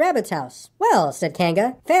playing in Rabbit's house. Well, said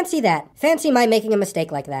Kanga, fancy that. Fancy my making a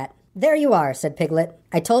mistake like that. There you are, said Piglet.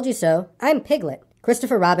 I told you so. I'm Piglet.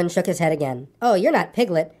 Christopher Robin shook his head again. Oh, you're not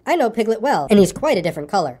Piglet. I know Piglet well, and he's quite a different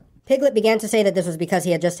color. Piglet began to say that this was because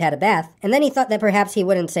he had just had a bath, and then he thought that perhaps he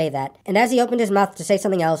wouldn't say that. And as he opened his mouth to say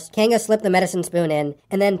something else, Kanga slipped the medicine spoon in,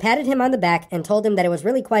 and then patted him on the back and told him that it was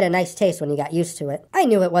really quite a nice taste when he got used to it. I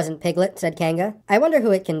knew it wasn't Piglet, said Kanga. I wonder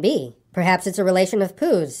who it can be. Perhaps it's a relation of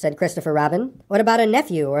Pooh's, said Christopher Robin. What about a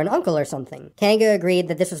nephew or an uncle or something? Kanga agreed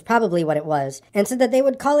that this was probably what it was, and said that they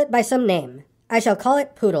would call it by some name. I shall call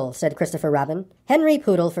it Poodle, said Christopher Robin. Henry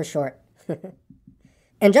Poodle for short.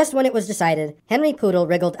 And just when it was decided, Henry Poodle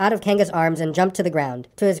wriggled out of Kanga's arms and jumped to the ground.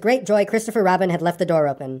 To his great joy, Christopher Robin had left the door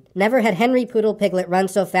open. Never had Henry Poodle Piglet run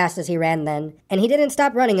so fast as he ran then, and he didn't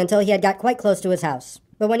stop running until he had got quite close to his house.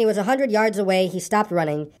 But when he was 100 yards away, he stopped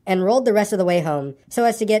running and rolled the rest of the way home, so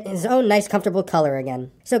as to get his own nice comfortable color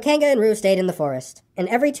again. So Kanga and Roo stayed in the forest. And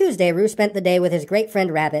every Tuesday, Roo spent the day with his great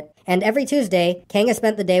friend Rabbit, and every Tuesday, Kanga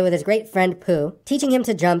spent the day with his great friend Pooh, teaching him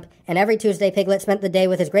to jump, and every Tuesday, Piglet spent the day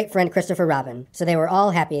with his great friend Christopher Robin. So they were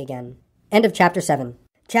all happy again. End of Chapter 7.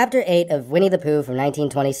 Chapter 8 of Winnie the Pooh from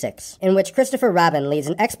 1926, in which Christopher Robin leads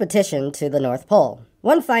an expedition to the North Pole.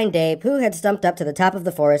 One fine day, Pooh had stumped up to the top of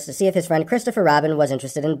the forest to see if his friend Christopher Robin was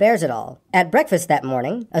interested in bears at all. At breakfast that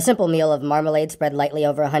morning, a simple meal of marmalade spread lightly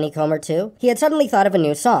over a honeycomb or two, he had suddenly thought of a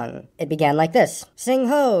new song. It began like this: Sing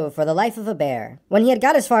ho, for the life of a bear. When he had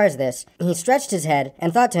got as far as this, he stretched his head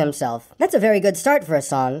and thought to himself, that's a very good start for a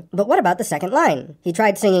song, but what about the second line? He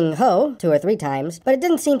tried singing ho 2 or 3 times, but it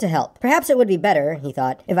didn't seem to help. Perhaps it would be better, he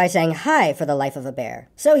thought, if I sang hi for the life of a bear.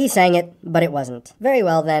 So he sang it, but it wasn't. Very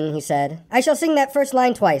well then, he said. I shall sing that first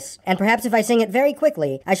line twice, and perhaps if I sing it very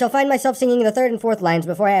quickly, I shall find myself singing the 3rd and 4th lines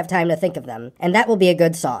before I have time to think of them, and that will be a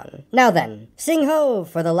good song. Now then, sing ho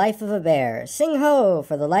for the life of a bear, sing ho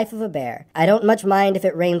for the life of a bear. I don't much mind if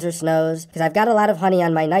it rains or snows, 'cause I've got a lot of honey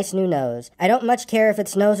on my nice new nose. I don't much care if it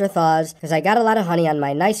snows or thaws, 'cause I got a lot of honey on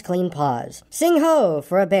my nice clean paws. Sing ho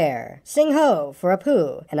for a bear, sing ho for a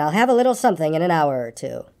Pooh, and I'll have a little something in an hour or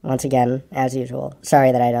two. Once again, as usual,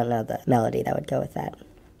 sorry that I don't know the melody that would go with that.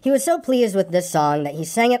 He was so pleased with this song that he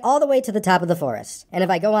sang it all the way to the top of the forest. And if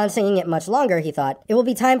I go on singing it much longer, he thought, it will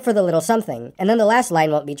be time for the little something, and then the last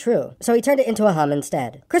line won't be true. So he turned it into a hum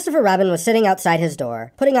instead. Christopher Robin was sitting outside his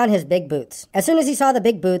door, putting on his big boots. As soon as he saw the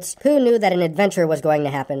big boots, Pooh knew that an adventure was going to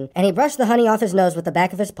happen, and he brushed the honey off his nose with the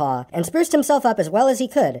back of his paw, and spruced himself up as well as he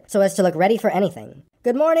could, so as to look ready for anything.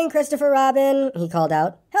 Good morning, Christopher Robin, he called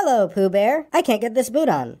out. Hello, Pooh Bear. I can't get this boot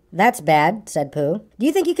on. That's bad, said Pooh. Do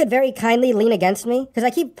you think you could very kindly lean against me? 'Cause I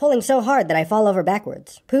keep pulling so hard that I fall over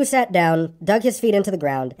backwards. Pooh sat down, dug his feet into the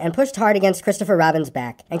ground, and pushed hard against Christopher Robin's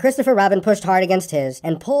back. And Christopher Robin pushed hard against his,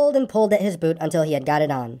 and pulled at his boot until he had got it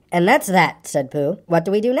on. And that's that, said Pooh. What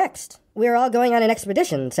do we do next? We are all going on an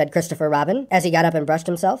expedition, said Christopher Robin, as he got up and brushed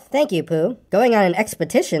himself. Thank you, Pooh. Going on an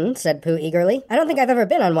expedition, said Pooh eagerly. I don't think I've ever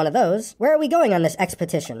been on one of those. Where are we going on this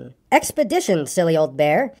expedition? Expedition, silly old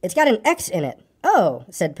bear. It's got an X in it. Oh,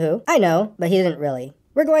 said Pooh. I know, but he didn't really.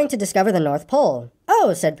 We're going to discover the North Pole.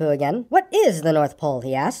 Oh, said Pooh again. What is the North Pole,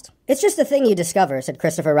 he asked. It's just a thing you discover, said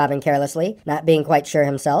Christopher Robin carelessly, not being quite sure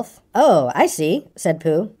himself. Oh, I see, said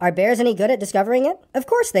Pooh. Are bears any good at discovering it? Of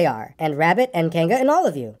course they are. And Rabbit and Kanga and all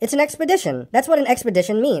of you. It's an expedition. That's what an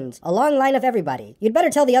expedition means. A long line of everybody. You'd better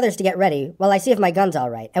tell the others to get ready while I see if my gun's all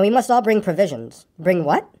right. And we must all bring provisions. Bring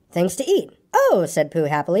what? Things to eat. Oh, said Pooh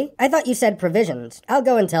happily. I thought you said provisions. I'll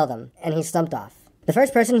go and tell them. And he stumped off. The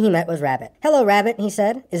first person he met was Rabbit. Hello, Rabbit, he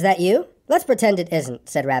said. Is that you? Let's pretend it isn't,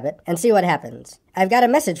 said Rabbit, and see what happens. I've got a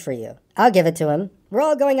message for you. I'll give it to him. We're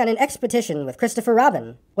all going on an expedition with Christopher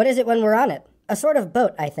Robin. What is it when we're on it? A sort of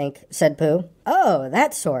boat, I think, said Pooh. Oh,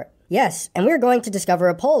 that sort. Yes, and we're going to discover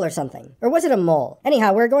a pole or something. Or was it a mole?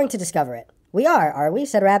 Anyhow, we're going to discover it. We are we?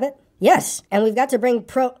 Said Rabbit. Yes, and we've got to bring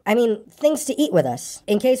things to eat with us,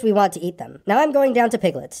 in case we want to eat them. Now I'm going down to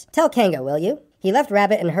Piglet's. Tell Kanga, will you? He left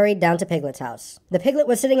Rabbit and hurried down to Piglet's house. The piglet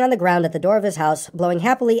was sitting on the ground at the door of his house, blowing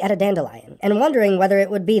happily at a dandelion, and wondering whether it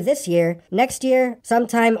would be this year, next year,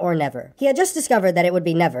 sometime, or never. He had just discovered that it would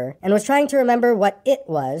be never, and was trying to remember what it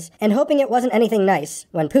was, and hoping it wasn't anything nice,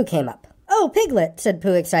 when Pooh came up. Oh, Piglet, said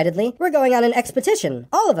Pooh excitedly. We're going on an expedition,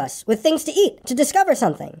 all of us, with things to eat, to discover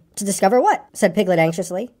something. To discover what? Said Piglet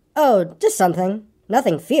anxiously. Oh, just something.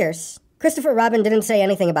 Nothing fierce. Christopher Robin didn't say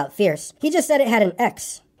anything about fierce. He just said it had an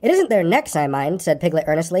X. It isn't their necks I mind, said Piglet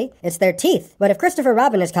earnestly. It's their teeth. But if Christopher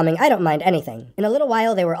Robin is coming, I don't mind anything. In a little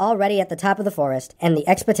while, they were already at the top of the forest, and the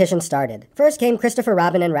expedition started. First came Christopher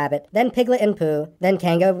Robin and Rabbit, then Piglet and Pooh, then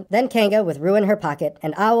Kanga with Roo in her pocket,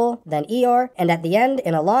 and Owl, then Eeyore, and at the end,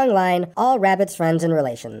 in a long line, all Rabbit's friends and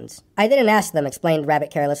relations. I didn't ask them, explained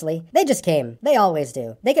Rabbit carelessly. They just came. They always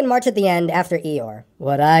do. They can march at the end after Eeyore.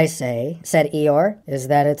 What I say, said Eeyore, is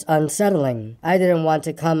that it's unsettling. I didn't want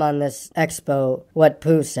to come on this expo, what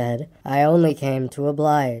Pooh said. I only came to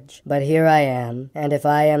oblige. But here I am, and if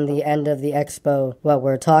I am the end of the expo, what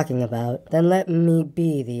we're talking about, then let me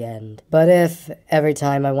be the end. But if, every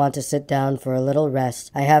time I want to sit down for a little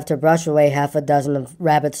rest, I have to brush away half a dozen of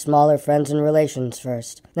Rabbit's smaller friends and relations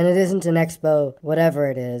first, then it isn't an expo, whatever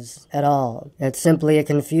it is, at all. It's simply a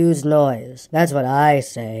confused noise. That's what I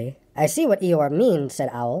say. I see what Eeyore means, said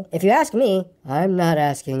Owl. If you ask me, I'm not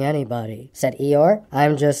asking anybody, said Eeyore.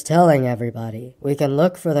 I'm just telling everybody. We can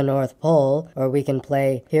look for the North Pole, or we can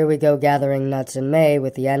play Here We Go Gathering Nuts in May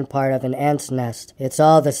with the end part of an ant's nest. It's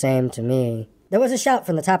all the same to me. There was a shout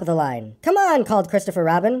from the top of the line. Come on, called Christopher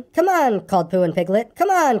Robin. Come on, called Pooh and Piglet. Come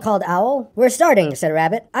on, called Owl. We're starting, said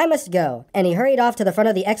Rabbit. I must go. And he hurried off to the front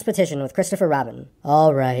of the expedition with Christopher Robin.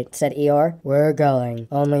 All right, said Eeyore. We're going.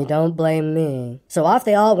 Only don't blame me. So off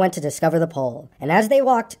they all went to discover the pole. And as they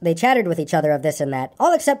walked, they chattered with each other of this and that,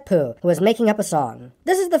 all except Pooh, who was making up a song.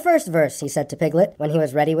 This is the first verse, he said to Piglet, when he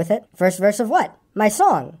was ready with it. First verse of what? My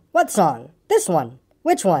song. What song? This one.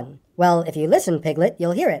 Which one? Well, if you listen, Piglet,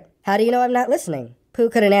 you'll hear it. How do you know I'm not listening? Pooh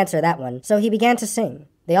couldn't answer that one, so he began to sing.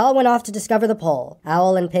 They all went off to discover the pole.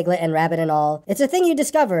 Owl and Piglet and Rabbit and all. It's a thing you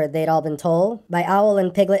discover, they'd all been told, by Owl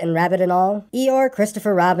and Piglet and Rabbit and all. Eeyore,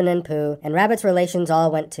 Christopher Robin and Pooh, and Rabbit's relations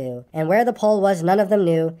all went too. And where the pole was none of them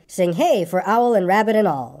knew. Sing hey for Owl and Rabbit and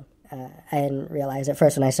all. I didn't realize at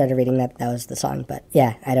first when I started reading that was the song, but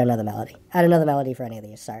yeah, I don't know the melody. I don't know the melody for any of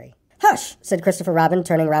these, sorry. Hush, said Christopher Robin,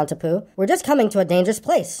 turning round to Pooh. We're just coming to a dangerous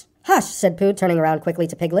place. Hush, said Pooh, turning around quickly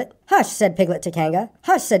to Piglet. Hush, said Piglet to Kanga.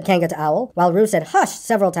 Hush, said Kanga to Owl, while Roo said hush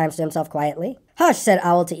several times to himself quietly. Hush, said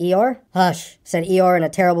Owl to Eeyore. Hush, said Eeyore in a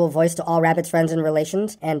terrible voice to all Rabbit's friends and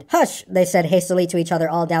relations. And hush, they said hastily to each other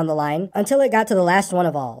all down the line, until it got to the last one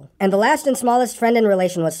of all. And the last and smallest friend and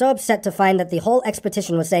relation was so upset to find that the whole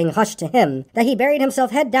expedition was saying hush to him, that he buried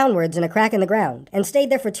himself head downwards in a crack in the ground, and stayed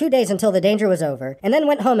there for 2 days until the danger was over, and then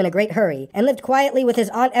went home in a great hurry, and lived quietly with his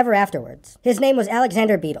aunt ever afterwards. His name was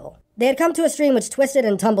Alexander Beetle. They had come to a stream which twisted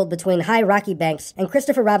and tumbled between high rocky banks, and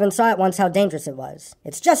Christopher Robin saw at once how dangerous it was.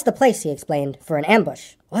 It's just the place, he explained, for an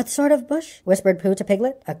ambush. What sort of bush? Whispered Pooh to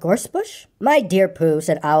Piglet. A gorse bush? My dear Pooh,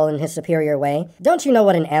 said Owl in his superior way, don't you know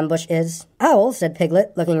what an ambush is? Owl, said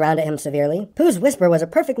Piglet, looking round at him severely. Pooh's whisper was a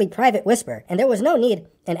perfectly private whisper, and there was no need.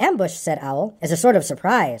 An ambush, said Owl, is a sort of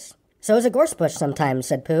surprise. So is a gorse bush sometimes,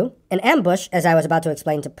 said Pooh. An ambush, as I was about to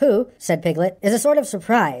explain to Pooh, said Piglet, is a sort of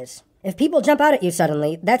surprise. If people jump out at you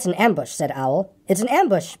suddenly, that's an ambush, said Owl. It's an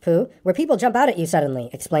ambush, Pooh, where people jump out at you suddenly,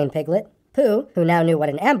 explained Piglet. Pooh, who now knew what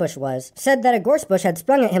an ambush was, said that a gorse bush had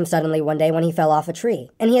sprung at him suddenly one day when he fell off a tree,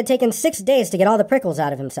 and he had taken 6 days to get all the prickles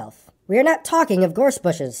out of himself. We are not talking of gorse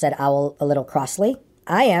bushes, said Owl a little crossly.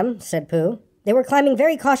 I am, said Pooh. They were climbing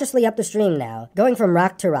very cautiously up the stream now, going from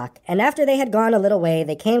rock to rock, and after they had gone a little way,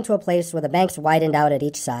 they came to a place where the banks widened out at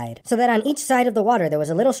each side, so that on each side of the water there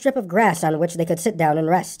was a little strip of grass on which they could sit down and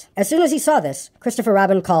rest. As soon as he saw this, Christopher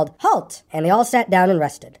Robin called, "Halt!" and they all sat down and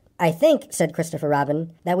rested. I think, said Christopher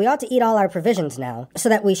Robin, that we ought to eat all our provisions now, so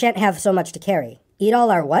that we shan't have so much to carry. Eat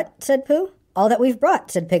all our what? Said Pooh. All that we've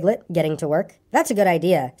brought, said Piglet, getting to work. That's a good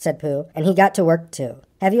idea, said Pooh, and he got to work too.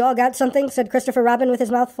 Have you all got something? Said Christopher Robin with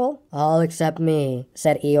his mouth full. All except me,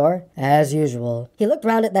 said Eeyore, as usual. He looked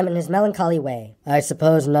round at them in his melancholy way. I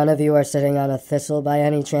suppose none of you are sitting on a thistle by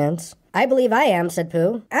any chance? I believe I am, said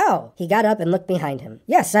Pooh. Ow! He got up and looked behind him.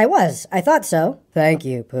 Yes, I was. I thought so. Thank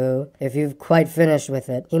you, Pooh. If you've quite finished with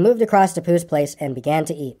it. He moved across to Pooh's place and began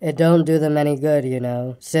to eat. It don't do them any good, you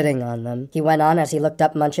know, sitting on them, he went on as he looked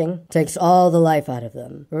up munching. Takes all the life out of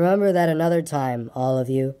them. Remember that another time, all of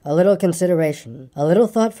you. A little consideration, a little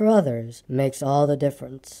thought for others, makes all the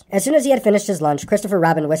difference. As soon as he had finished his lunch, Christopher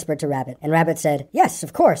Robin whispered to Rabbit, and Rabbit said, yes,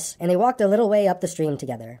 of course, and they walked a little way up the stream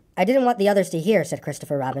together. I didn't want the others to hear, said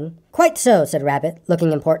Christopher Robin. Quite so, said Rabbit,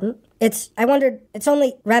 looking important. It's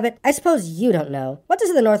only, Rabbit, I suppose you don't know. What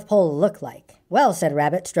does the North Pole look like? Well, said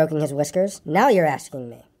Rabbit, stroking his whiskers, now you're asking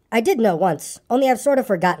me. I did know once, only I've sort of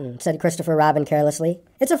forgotten, said Christopher Robin carelessly.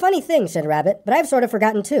 It's a funny thing, said Rabbit, but I've sort of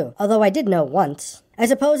forgotten too, although I did know once. I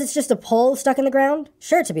suppose it's just a pole stuck in the ground?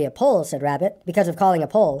 Sure to be a pole, said Rabbit, because of calling a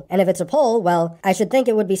pole. And if it's a pole, well, I should think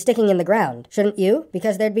it would be sticking in the ground, shouldn't you?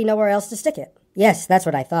 Because there'd be nowhere else to stick it. Yes, that's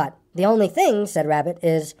what I thought. The only thing, said Rabbit,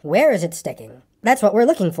 is, where is it sticking? "That's what we're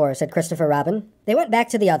looking for," said Christopher Robin. They went back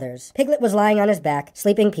to the others. Piglet was lying on his back,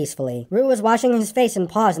 sleeping peacefully. Roo was washing his face and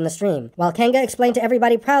paws in the stream, while Kanga explained to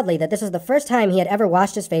everybody proudly that this was the first time he had ever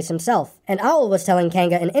washed his face himself. And Owl was telling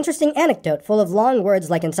Kanga an interesting anecdote full of long words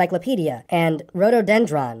like encyclopedia and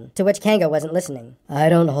rhododendron, to which Kanga wasn't listening. "I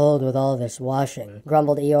don't hold with all this washing,"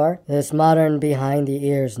 grumbled Eeyore. "This modern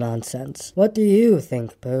behind-the-ears nonsense. What do you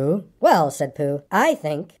think, Pooh?" "Well," said Pooh, "I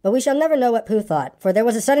think," but we shall never know what Pooh thought, for there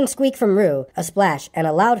was a sudden squeak from Roo, a splash, and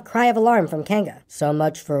a loud cry of alarm from Kanga. "So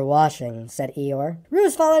much for washing," said Eeyore.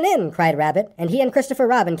 "Roo's fallen in," cried Rabbit, and he and Christopher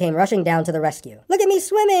Robin came rushing down to the rescue. "Look at me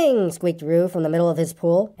swimming!" squeaked Roo from the middle of his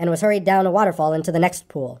pool, and was hurried down a waterfall into the next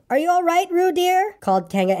pool. "Are you all right, Roo dear?" called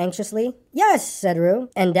Kanga anxiously. "Yes," said Roo,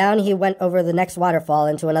 and down he went over the next waterfall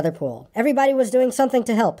into another pool. Everybody was doing something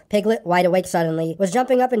to help. Piglet, wide awake suddenly, was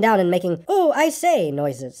jumping up and down and making, "Ooh, I say,"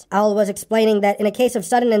 noises. Owl was explaining that in a case of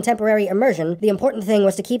sudden and temporary immersion, the important thing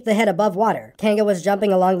was to keep the head above water. Kanga was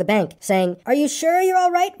jumping along the bank, saying, "Are you sure you're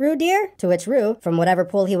all right, Roo dear?" To which Roo, from whatever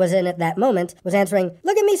pool he was in at that moment, was answering,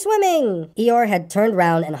 "Look at me swimming!" Eeyore had turned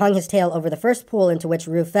round and hung his tail over the first pool into which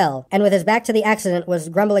Roo fell, and with his back to the accident was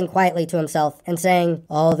grumbling quietly to himself and saying,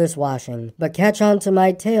 "All this washing, but catch on to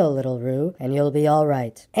my tail, little Roo, and you'll be all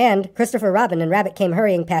right." And Christopher Robin and Rabbit came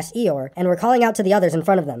hurrying past Eeyore and were calling out to the others in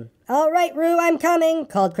front of them. "All right, Roo, I'm coming,"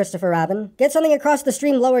 called Christopher Robin. "Get something across the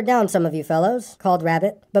stream lower down, some of you fellows," called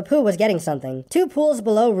Rabbit. But Pooh was getting something. 2 pools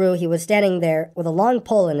below Roo he was standing there with a long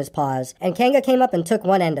pole in his paws, and Kanga came up and took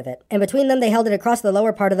one end of it. And between them they held it across the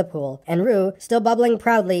lower part of the pool, and Roo, still bubbling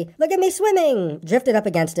proudly, "Look at me swimming!" drifted up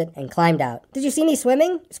against it and climbed out. "Did you see me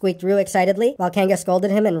swimming?" squeaked Roo excitedly, while Kanga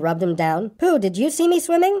scolded him and rubbed him down. "Pooh, did you see me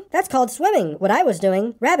swimming?" "That's called swimming, what I was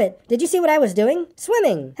doing." "Rabbit, did you see what I was doing?"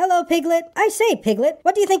 "Swimming." "Hello, Piglet." "I say, Piglet,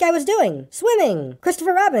 what do you think I was doing?" "Swimming."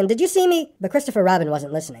 "Christopher Robin, did you see me?" But Christopher Robin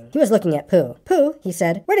wasn't listening. He was looking at Pooh. "Pooh," he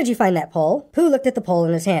said, "where did you find that pole?" Pooh looked at the pole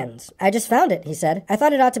in his hands. "I just found it," he said. "I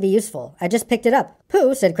thought it ought to be useful. I just picked it up."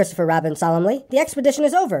 "Pooh," said Christopher Robin solemnly, "the expedition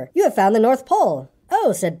is over. You have found the North Pole."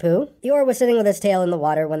 "Oh," said Pooh. Eeyore was sitting with his tail in the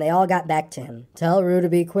water when they all got back to him. "Tell Roo to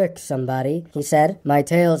be quick, somebody," he said. "My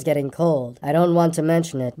tail's getting cold. I don't want to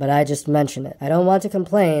mention it, but I just mention it. I don't want to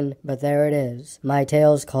complain, but there it is. My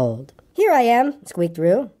tail's cold." "Here I am," squeaked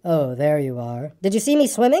Roo. "Oh, there you are." "Did you see me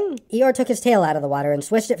swimming?" Eeyore took his tail out of the water and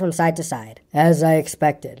swished it from side to side. "As I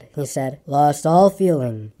expected," he said. "Lost all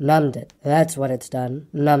feeling. Numbed it. That's what it's done.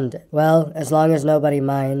 Numbed it. Well, as long as nobody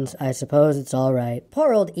minds, I suppose it's all right."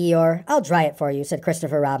 "Poor old Eeyore. I'll dry it for you," said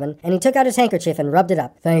Christopher Robin, and he took out his handkerchief and rubbed it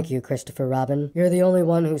up. "Thank you, Christopher Robin. You're the only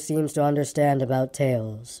one who seems to understand about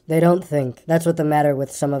tails. They don't think. That's what's the matter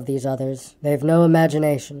with some of these others. They've no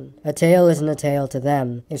imagination. A tail isn't a tail to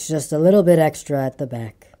them. It's just a little bit extra at the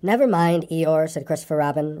back." "Never mind, Eeyore," said Christopher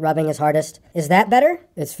Robin, rubbing his hardest. "Is that better?"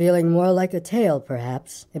 "It's feeling more like a tail,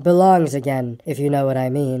 perhaps. It belongs again, if you know what I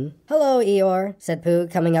mean." "Hello, Eeyore," said Pooh,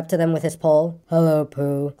 coming up to them with his pole. "Hello,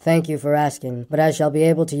 Pooh. Thank you for asking, but I shall be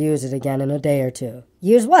able to use it again in a day or 2.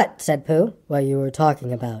 "Use what?" said Pooh. "What you were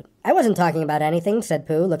talking about." "I wasn't talking about anything," said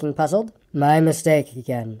Pooh, looking puzzled. "My mistake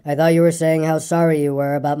again. I thought you were saying how sorry you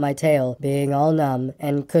were about my tail being all numb,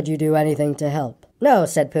 and could you do anything to help?" "No,"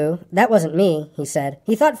 said Pooh. "That wasn't me," he said.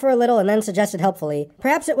 He thought for a little and then suggested helpfully,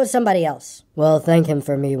 "Perhaps it was somebody else." "Well, thank him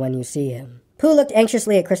for me when you see him." Pooh looked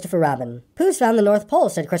anxiously at Christopher Robin. "Pooh's found the North Pole,"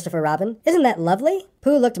 said Christopher Robin. "Isn't that lovely?"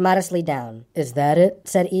 Pooh looked modestly down. "Is that it?"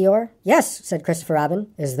 said Eeyore. "Yes," said Christopher Robin.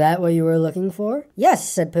 "Is that what you were looking for?" "Yes,"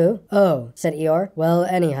 said Pooh. "Oh," said Eeyore. "Well,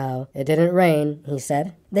 anyhow, it didn't rain," he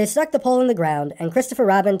said. They stuck the pole in the ground, and Christopher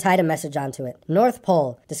Robin tied a message onto it. "North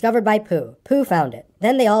Pole, discovered by Pooh. Pooh found it."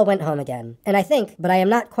 Then they all went home again. And I think, but I am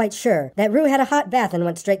not quite sure, that Roo had a hot bath and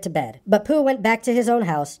went straight to bed. But Pooh went back to his own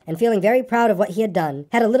house, and feeling very proud of what he had done,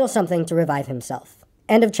 had a little something to revive himself.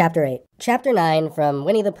 End of Chapter 8. Chapter 9 from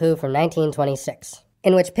Winnie the Pooh from 1926,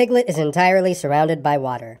 in which Piglet is entirely surrounded by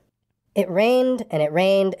water. It rained, and it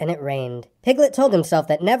rained, and it rained. Piglet told himself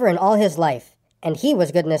that never in all his life, and he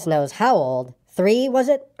was goodness knows how old, 3, was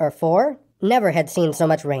it, or 4? Never had seen so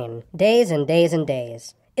much rain. Days and days and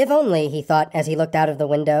days. If only, he thought as he looked out of the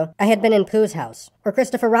window, I had been in Pooh's house, or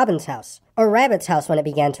Christopher Robin's house, or Rabbit's house when it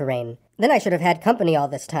began to rain. Then I should have had company all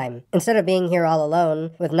this time, instead of being here all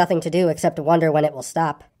alone, with nothing to do except wonder when it will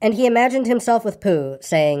stop. And he imagined himself with Pooh,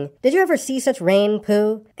 saying, "Did you ever see such rain,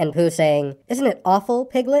 Pooh?" And Pooh saying, "Isn't it awful,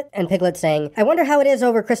 Piglet?" And Piglet saying, "I wonder how it is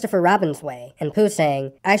over Christopher Robin's way." And Pooh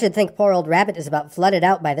saying, "I should think poor old Rabbit is about flooded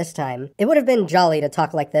out by this time." It would have been jolly to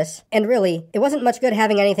talk like this. And really, it wasn't much good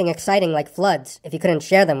having anything exciting like floods if you couldn't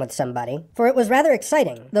share them with somebody. For it was rather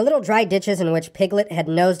exciting. The little dry ditches in which Piglet Piglet had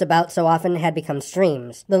nosed about so often had become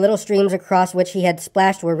streams. The little streams across which he had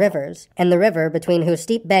splashed were rivers, and the river, between whose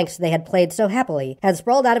steep banks they had played so happily, had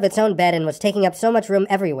sprawled out of its own bed and was taking up so much room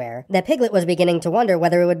everywhere that Piglet was beginning to wonder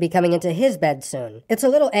whether it would be coming into his bed soon. It's a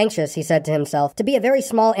little anxious, he said to himself, to be a very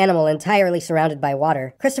small animal entirely surrounded by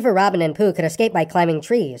water. Christopher Robin and Pooh could escape by climbing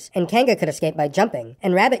trees, and Kanga could escape by jumping,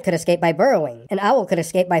 and Rabbit could escape by burrowing, and Owl could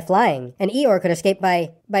escape by flying, and Eeyore could escape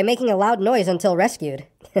by making a loud noise until rescued.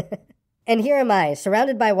 And here am I,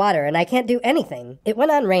 surrounded by water, and I can't do anything. It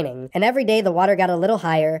went on raining, and every day the water got a little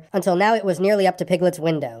higher, until now it was nearly up to Piglet's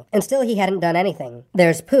window, and still he hadn't done anything.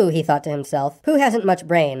 There's Pooh, he thought to himself. Pooh hasn't much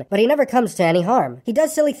brain, but he never comes to any harm. He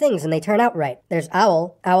does silly things and they turn out right. There's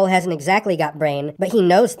Owl. Owl hasn't exactly got brain, but he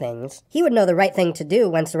knows things. He would know the right thing to do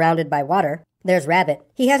when surrounded by water. There's Rabbit.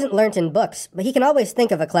 He hasn't learnt in books, but he can always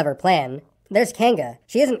think of a clever plan. There's Kanga.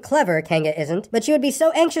 She isn't clever, Kanga isn't, but she would be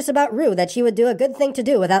so anxious about Roo that she would do a good thing to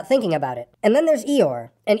do without thinking about it. And then there's Eeyore.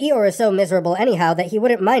 And Eeyore is so miserable anyhow that he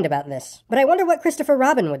wouldn't mind about this. But I wonder what Christopher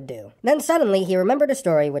Robin would do. Then suddenly he remembered a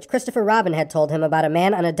story which Christopher Robin had told him about a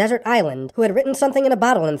man on a desert island who had written something in a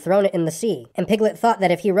bottle and thrown it in the sea. And Piglet thought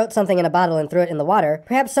that if he wrote something in a bottle and threw it in the water,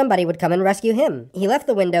 perhaps somebody would come and rescue him. He left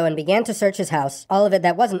the window and began to search his house, all of it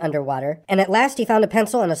that wasn't underwater, and at last he found a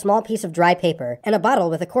pencil and a small piece of dry paper, and a bottle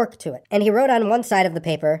with a cork to it. And he wrote on one side of the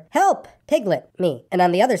paper, "Help! Piglet, me." And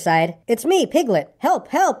on the other side, "It's me, Piglet. Help,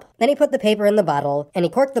 help." Then he put the paper in the bottle, and he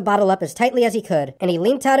corked the bottle up as tightly as he could, and he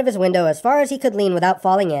leant out of his window as far as he could lean without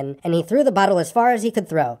falling in, and he threw the bottle as far as he could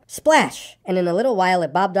throw. Splash! And in a little while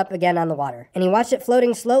it bobbed up again on the water, and he watched it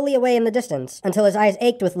floating slowly away in the distance, until his eyes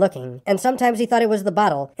ached with looking, and sometimes he thought it was the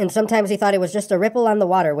bottle, and sometimes he thought it was just a ripple on the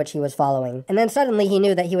water which he was following. And then suddenly he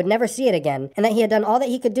knew that he would never see it again, and that he had done all that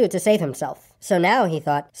he could do to save himself. So now, he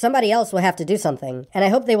thought, somebody else will have to do something, and I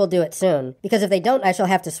hope they will do it soon, because if they don't I shall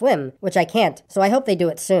have to swim, which I can't, so I hope they do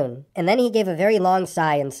it soon. And then he gave a very long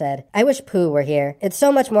sigh and said, I wish Pooh were here. It's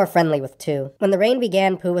so much more friendly with two. When the rain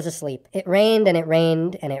began, Pooh was asleep. It rained and it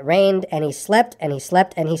rained and it rained, and he slept and he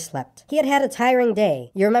slept and he slept. He had had a tiring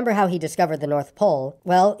day. You remember how he discovered the North Pole?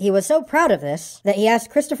 Well, he was so proud of this that he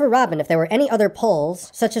asked Christopher Robin if there were any other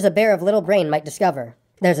poles, such as a bear of little brain might discover.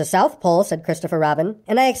 There's a South Pole, said Christopher Robin,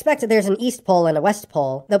 and I expect that there's an East Pole and a West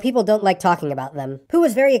Pole, though people don't like talking about them. Pooh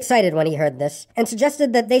was very excited when he heard this, and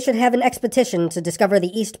suggested that they should have an expedition to discover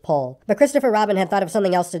the East Pole. But Christopher Robin had thought of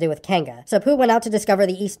something else to do with Kanga, so Pooh went out to discover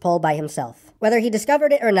the East Pole by himself. Whether he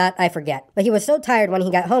discovered it or not, I forget, but he was so tired when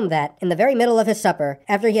he got home that, in the very middle of his supper,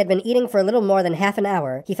 after he had been eating for a little more than half an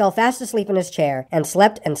hour, he fell fast asleep in his chair, and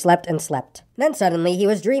slept and slept and slept. Then suddenly he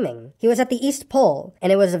was dreaming. He was at the East Pole,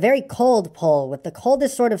 and it was a very cold pole with the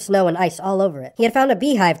coldest sort of snow and ice all over it. He had found a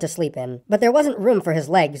beehive to sleep in, but there wasn't room for his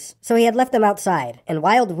legs, so he had left them outside, and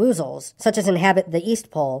wild woozles, such as inhabit the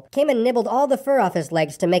East Pole, came and nibbled all the fur off his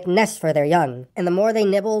legs to make nests for their young. And the more they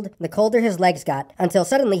nibbled, the colder his legs got, until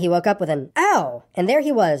suddenly he woke up with an ow! And there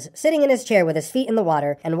he was, sitting in his chair with his feet in the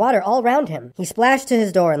water, and water all round him. He splashed to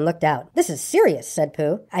his door and looked out. This is serious, said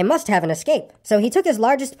Pooh. I must have an escape. So he took his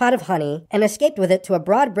largest pot of honey, and escaped with it to a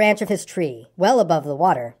broad branch of his tree, well above the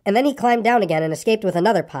water. And then he climbed down again and escaped with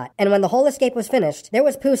another pot. And when the whole escape was finished, there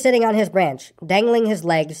was Pooh sitting on his branch, dangling his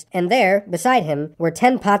legs, and there, beside him, were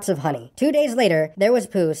 10 pots of honey. 2 days later, there was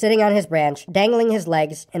Pooh sitting on his branch, dangling his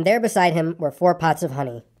legs, and there beside him were 4 pots of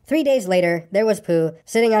honey. 3 days later, there was Pooh,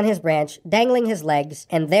 sitting on his branch, dangling his legs,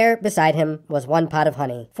 and there, beside him, was 1 pot of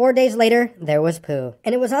honey. 4 days later, there was Pooh.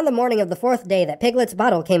 And it was on the morning of the 4th day that Piglet's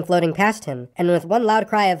bottle came floating past him, and with one loud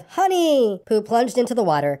cry of, "Honey!" Pooh plunged into the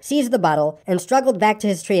water, seized the bottle, and struggled back to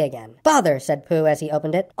his tree again. "Bother," said Pooh as he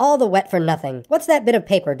opened it. "All the wet for nothing. What's that bit of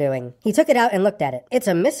paper doing?" He took it out and looked at it. "It's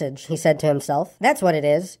a message," he said to himself. "That's what it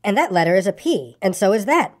is. And that letter is a P. And so is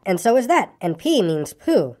that. And so is that. And P means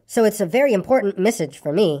Pooh. So it's a very important message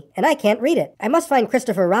for me, and I can't read it. I must find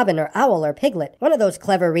Christopher Robin or Owl or Piglet, one of those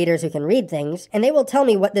clever readers who can read things, and they will tell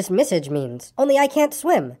me what this message means. Only I can't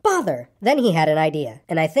swim. Bother!" Then he had an idea,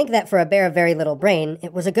 and I think that for a bear of very little brain,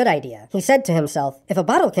 it was a good idea. He said to himself, if a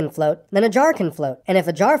bottle can float, then a jar can float, and if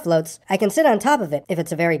a jar floats, I can sit on top of it if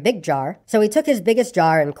it's a very big jar. So he took his biggest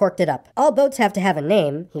jar and corked it up. "All boats have to have a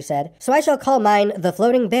name," he said, "so I shall call mine the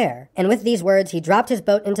Floating Bear." And with these words, he dropped his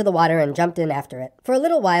boat into the water and jumped in after it. For a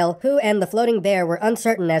little while, Pooh and the Floating Bear were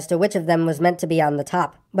uncertain as to which of them was meant to be on the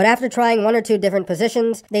top. But after trying one or two different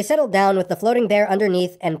positions, they settled down with the floating bear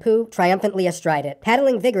underneath and Pooh triumphantly astride it,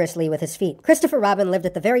 paddling vigorously with his feet. Christopher Robin lived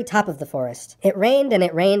at the very top of the forest. It rained and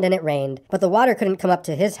it rained and it rained, but the water couldn't come up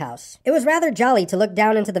to his house. It was rather jolly to look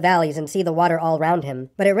down into the valleys and see the water all round him,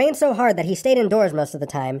 but it rained so hard that he stayed indoors most of the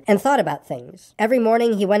time and thought about things. Every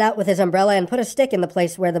morning he went out with his umbrella and put a stick in the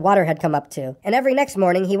place where the water had come up to, and every next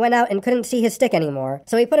morning he went out and couldn't see his stick anymore,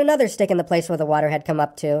 so he put another stick in the place where the water had come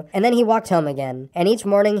up to, and then he walked home again. And each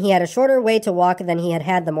morning he had a shorter way to walk than he had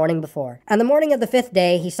had the morning before. On the morning of the 5th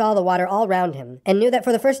day, he saw the water all round him, and knew that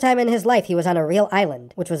for the first time in his life he was on a real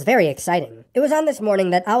island, which was very exciting. It was on this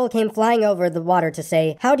morning that Owl came flying over the water to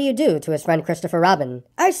say, "How do you do?" to his friend Christopher Robin.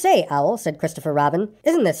 "I say, Owl," said Christopher Robin,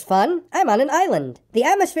 "isn't this fun? I'm on an island." "The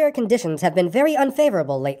atmospheric conditions have been very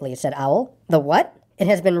unfavorable lately," said Owl. "The what?" "It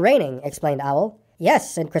has been raining," explained Owl.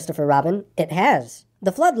 "Yes," said Christopher Robin, "it has.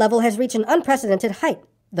 The flood level has reached an unprecedented height."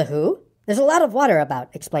 "The who?" "There's a lot of water about,"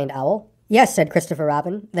 explained Owl. "Yes," said Christopher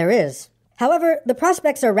Robin, "there is. However, the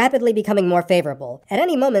prospects are rapidly becoming more favorable. At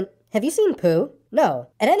any moment—" "Have you seen Pooh?" "No.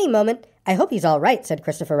 At any moment—" "I hope he's all right," said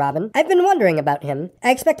Christopher Robin. "I've been wondering about him.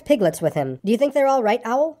 I expect piglets with him. Do you think they're all right,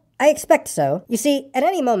 Owl?" "I expect so. You see, at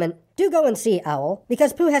any moment, do go and see, Owl,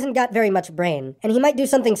 because Pooh hasn't got very much brain, and he might do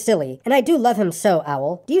something silly, and I do love him so,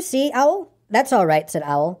 Owl. Do you see, Owl?" "That's all right," said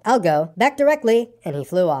Owl. "I'll go. Back directly." And he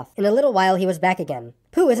flew off. In a little while he was back again.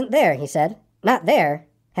 "Pooh isn't there," he said. "Not there?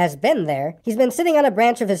 Has been there. He's been sitting on a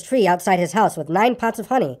branch of his tree outside his house with 9 pots of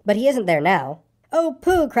honey, but he isn't there now." "Oh,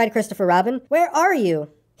 Pooh," cried Christopher Robin, "where are you?"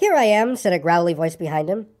 "Here I am," said a growly voice behind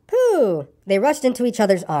him. "Pooh!" They rushed into each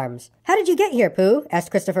other's arms. "How did you get here, Pooh?"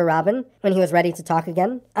 asked Christopher Robin, when he was ready to talk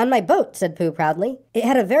again. "On my boat," said Pooh proudly. "It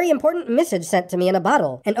had a very important message sent to me in a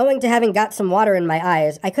bottle, and owing to having got some water in my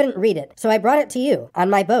eyes, I couldn't read it, so I brought it to you, on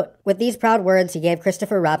my boat." With these proud words, he gave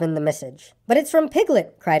Christopher Robin the message. "But it's from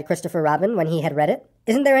Piglet," cried Christopher Robin when he had read it.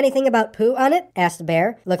 "Isn't there anything about Pooh on it?" asked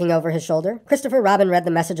Bear, looking over his shoulder. Christopher Robin read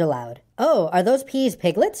the message aloud. "Oh, are those peas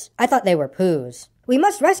piglets? I thought they were Poohs." "We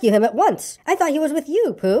must rescue him at once. I thought he was with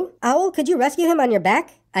you, Pooh. Owl, could you rescue him on your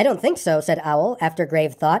back?" "I don't think so," said Owl, after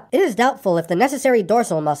grave thought. "It is doubtful if the necessary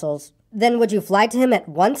dorsal muscles—" "Then would you fly to him at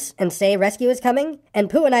once and say rescue is coming? And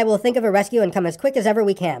Pooh and I will think of a rescue and come as quick as ever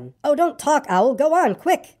we can." "Oh, don't talk, Owl. Go on,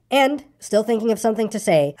 quick." And, still thinking of something to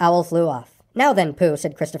say, Owl flew off. "Now then, Pooh,"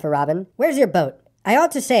 said Christopher Robin, "where's your boat?" "I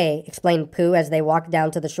ought to say," explained Pooh as they walked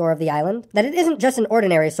down to the shore of the island, "that it isn't just an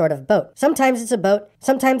ordinary sort of boat. Sometimes it's a boat,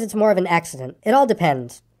 sometimes it's more of an accident. It all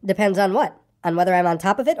depends." "Depends on what? On whether I'm on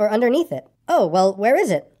top of it or underneath it?" "Oh, well, where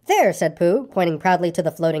is it?" "There," said Pooh, pointing proudly to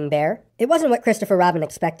the floating bear. It wasn't what Christopher Robin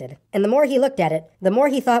expected, and the more he looked at it, the more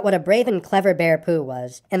he thought what a brave and clever bear Pooh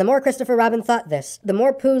was. And the more Christopher Robin thought this, the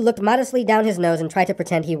more Pooh looked modestly down his nose and tried to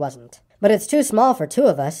pretend he wasn't. "But it's too small for 2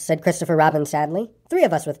 of us," said Christopher Robin sadly. 3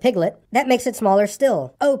 of us with Piglet. That makes it smaller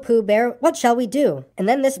still. Oh, Pooh Bear, what shall we do?" And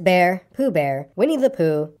then this bear, Pooh Bear, Winnie the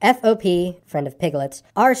Pooh, FOP, friend of Piglets,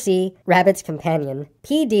 RC, Rabbit's companion,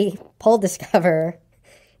 PD, Pole Discoverer,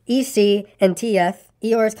 EC, and TF,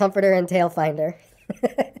 Eeyore's comforter and tail finder.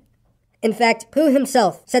 In fact, Pooh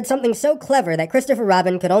himself said something so clever that Christopher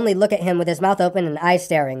Robin could only look at him with his mouth open and eyes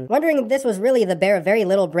staring, wondering if this was really the bear of very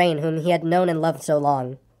little brain whom he had known and loved so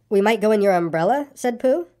long. "We might go in your umbrella?" said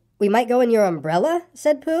Pooh. "We might go in your umbrella?"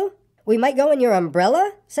 said Pooh. "We might go in your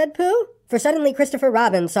umbrella?" said Pooh. For suddenly Christopher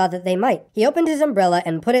Robin saw that they might. He opened his umbrella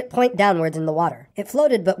and put it point downwards in the water. It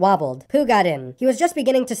floated but wobbled. Pooh got in. He was just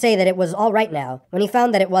beginning to say that it was all right now, when he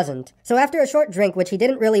found that it wasn't. So after a short drink which he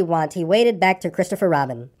didn't really want, he waded back to Christopher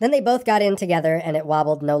Robin. Then they both got in together, and it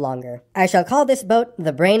wobbled no longer. "I shall call this boat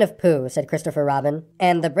the Brain of Pooh," said Christopher Robin.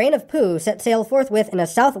 And the Brain of Pooh set sail forthwith in a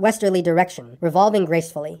southwesterly direction, revolving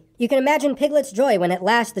gracefully. You can imagine Piglet's joy when at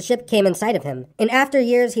last the ship came in sight of him. In after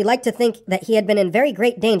years, he liked to think that he had been in very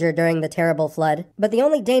great danger during the terrible flood, but the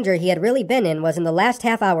only danger he had really been in was in the last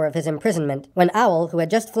half hour of his imprisonment, when Owl, who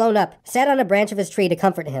had just flown up, sat on a branch of his tree to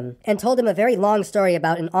comfort him, and told him a very long story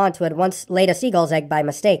about an aunt who had once laid a seagull's egg by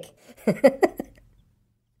mistake.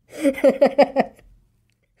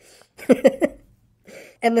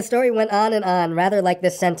 And the story went on and on, rather like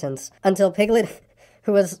this sentence, until Piglet,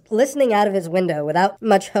 who was listening out of his window without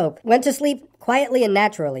much hope, went to sleep quietly and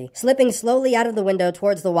naturally, slipping slowly out of the window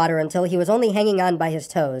towards the water until he was only hanging on by his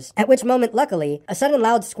toes, at which moment, luckily, a sudden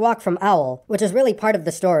loud squawk from Owl, which is really part of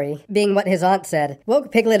the story, being what his aunt said,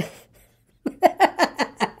 woke Piglet...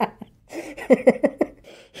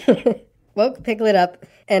 woke Piglet up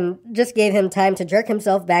and just gave him time to jerk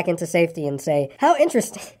himself back into safety and say, How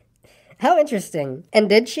interesting. How interesting. And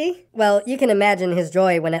did she? Well, you can imagine his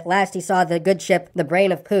joy when at last he saw the good ship, the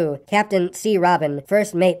Brain of Pooh, Captain C. Robin,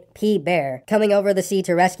 First Mate P. Bear, coming over the sea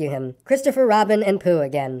to rescue him. Christopher Robin and Pooh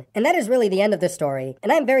again. And that is really the end of the story,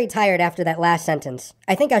 and I'm very tired after that last sentence.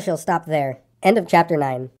 I think I shall stop there. End of Chapter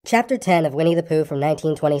 9. Chapter 10 of Winnie the Pooh from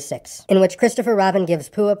 1926, in which Christopher Robin gives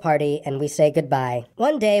Pooh a party and we say goodbye.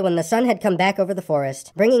 One day when the sun had come back over the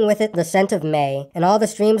forest, bringing with it the scent of May, and all the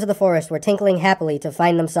streams of the forest were tinkling happily to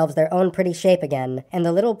find themselves their own pretty shape again, and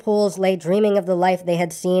the little pools lay dreaming of the life they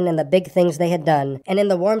had seen and the big things they had done, and in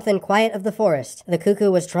the warmth and quiet of the forest, the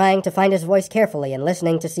cuckoo was trying to find his voice carefully and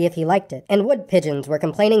listening to see if he liked it, and wood pigeons were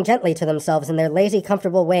complaining gently to themselves in their lazy,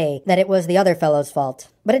 comfortable way that it was the other fellow's fault.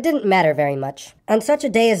 But it didn't matter very much. On such a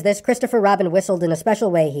day as this, Christopher Robin whistled in a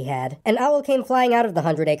special way he had. An owl came flying out of the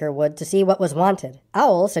 100-acre wood to see what was wanted.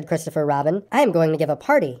 "Owl," said Christopher Robin, "I am going to give a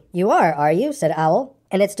party." "You are you?" said Owl.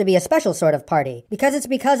 "And it's to be a special sort of party, because it's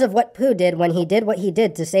because of what Pooh did when he did what he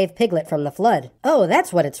did to save Piglet from the flood." "Oh,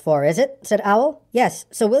 that's what it's for, is it?" said Owl. "Yes,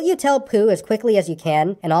 so will you tell Pooh as quickly as you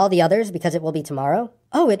can, and all the others, because it will be tomorrow?"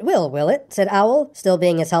 "Oh, it will it?" said Owl, still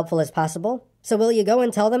being as helpful as possible. "So will you go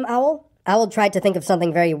and tell them, Owl?" Owl tried to think of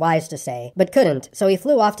something very wise to say, but couldn't, so he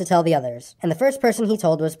flew off to tell the others, and the first person he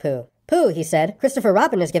told was Pooh. "Pooh," he said, "Christopher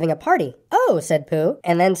Robin is giving a party." "Oh," said Pooh,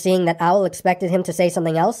 and then seeing that Owl expected him to say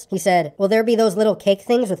something else, he said, "Will there be those little cake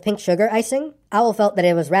things with pink sugar icing?" Owl felt that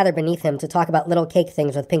it was rather beneath him to talk about little cake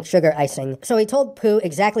things with pink sugar icing, so he told Pooh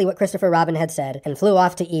exactly what Christopher Robin had said, and flew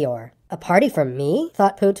off to Eeyore. "A party for me?"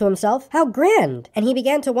 thought Pooh to himself. "How grand!" And he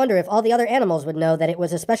began to wonder if all the other animals would know that it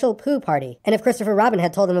was a special Pooh party, and if Christopher Robin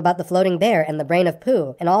had told them about the floating bear and the brain of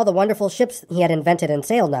Pooh, and all the wonderful ships he had invented and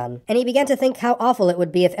sailed on. And he began to think how awful it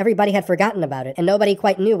would be if everybody had forgotten about it, and nobody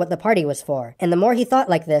quite knew what the party was for. And the more he thought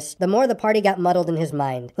like this, the more the party got muddled in his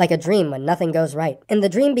mind, like a dream when nothing goes right. And the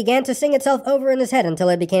dream began to sing itself over in his head until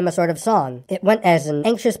it became a sort of song. It went as an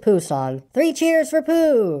anxious Pooh song. "3 cheers for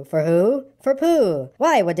Pooh! For who? For Pooh.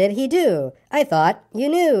 Why, what did he do? I thought you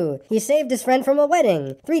knew. He saved his friend from a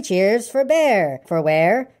wedding. 3 cheers for Bear. For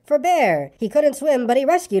where? For Bear. He couldn't swim, but he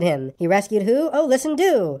rescued him. He rescued who? Oh, listen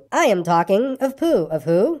do. I am talking of Pooh. Of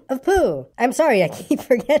who? Of Pooh. I'm sorry, I keep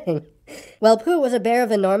forgetting. Well, Pooh was a bear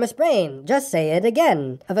of enormous brain. Just say it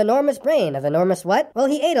again. Of enormous brain. Of enormous what? Well,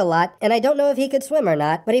 he ate a lot, and I don't know if he could swim or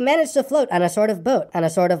not, but he managed to float on a sort of boat. On a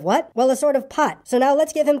sort of what? Well, a sort of pot. So now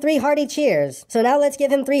let's give him 3 hearty cheers. So now let's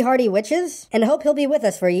give him 3 hearty witches, and hope he'll be with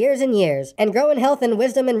us for years and years, and grow in health and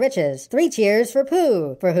wisdom and riches. 3 cheers for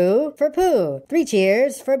Pooh. For who? For Pooh. 3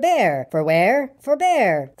 cheers for Bear. For where? For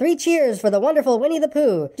Bear. 3 cheers for the wonderful Winnie the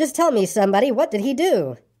Pooh. Just tell me, somebody, what did he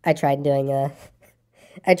do?" I tried doing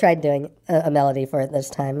a melody for it this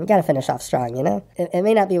time. You gotta finish off strong, you know? It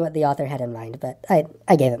may not be what the author had in mind, but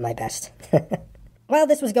I gave it my best. While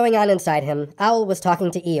this was going on inside him, Owl was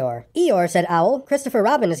talking to Eeyore. "Eeyore," said Owl, "Christopher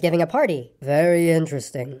Robin is giving a party." "Very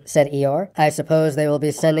interesting," said Eeyore. "I suppose they will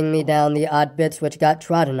be sending me down the odd bits which got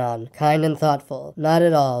trodden on. Kind and thoughtful. Not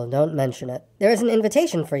at all. Don't mention it." "There is an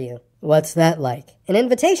invitation for you." "What's that like?" "An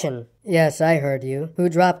invitation." "Yes, I heard you. Who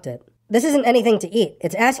dropped it?" "This isn't anything to eat.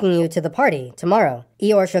 It's asking you to the party, tomorrow."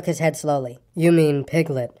 Eeyore shook his head slowly. "You mean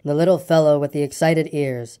Piglet, the little fellow with the excited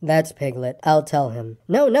ears. That's Piglet. I'll tell him."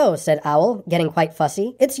 No, said Owl, getting quite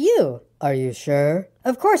fussy. "It's you." "Are you sure?"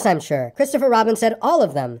 "Of course I'm sure. Christopher Robin said all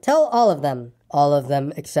of them. Tell all of them." "All of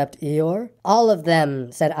them except Eeyore?" "All of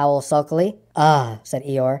them," said Owl sulkily. "Ah," said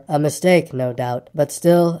Eeyore. "A mistake, no doubt. But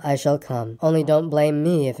still, I shall come. Only don't blame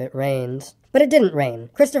me if it rains." But it didn't rain.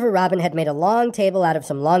 Christopher Robin had made a long table out of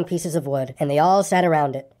some long pieces of wood, and they all sat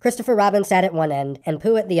around it. Christopher Robin sat at one end, and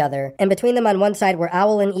Pooh at the other, and between them on one side were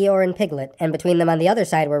Owl and Eeyore and Piglet, and between them on the other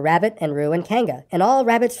side were Rabbit and Roo and Kanga. And all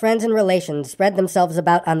Rabbit's friends and relations spread themselves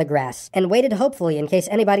about on the grass, and waited hopefully in case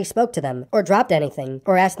anybody spoke to them, or dropped anything,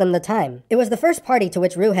 or asked them the time. It was the first party to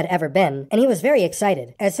which Roo had ever been, and he was very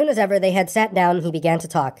excited. As soon as ever they had sat down, he began to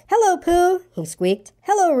talk. "Hello, Pooh," he squeaked.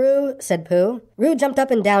 "Hello, Roo," said Pooh. Roo jumped up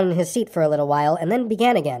and down in his seat for a little while, and then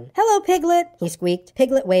began again. "Hello, Piglet," he squeaked.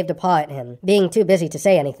 Piglet waved a paw at him, being too busy to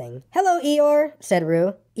say anything. "Hello, Eeyore," said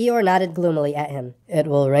Roo. Eeyore nodded gloomily at him. "It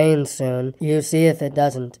will rain soon. You see if it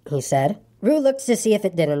doesn't," he said. Roo looked to see if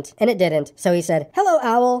it didn't, and it didn't, so he said, "Hello,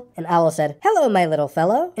 Owl," and Owl said, "Hello, my little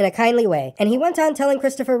fellow," in a kindly way, and he went on telling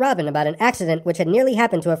Christopher Robin about an accident which had nearly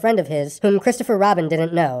happened to a friend of his, whom Christopher Robin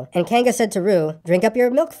didn't know, and Kanga said to Roo, "Drink up your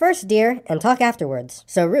milk first, dear, and talk afterwards."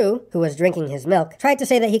 So Roo, who was drinking his milk, tried to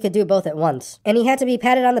say that he could do both at once, and he had to be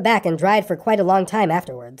patted on the back and dried for quite a long time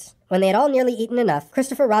afterwards. When they had all nearly eaten enough,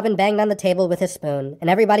 Christopher Robin banged on the table with his spoon, and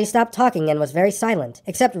everybody stopped talking and was very silent,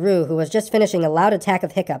 except Roo, who was just finishing a loud attack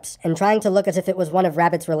of hiccups, and trying to look as if it was one of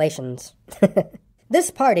Rabbit's relations. "This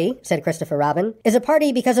party," said Christopher Robin, "is a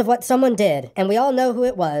party because of what someone did, and we all know who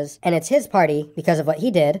it was, and it's his party because of what he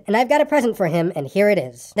did, and I've got a present for him, and here it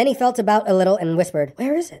is." Then he felt about a little and whispered,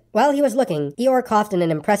 "Where is it?" While he was looking, Eeyore coughed in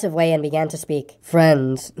an impressive way and began to speak.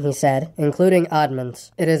 "Friends," he said, "including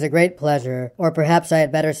oddments, it is a great pleasure, or perhaps I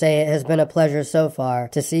had better say it has been a pleasure so far,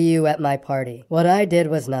 to see you at my party. What I did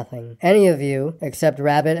was nothing. Any of you, except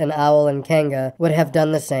Rabbit and Owl and Kanga, would have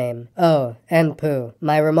done the same. Oh, and Pooh.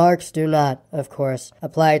 My remarks do not, of course,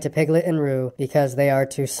 apply to Piglet and Roo, because they are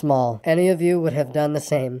too small. Any of you would have done the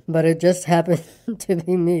same, but it just happened to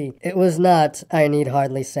be me. It was not, I need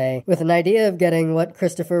hardly say, with an idea of getting what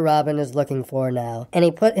Christopher Robin is looking for now." And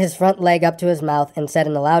he put his front leg up to his mouth and said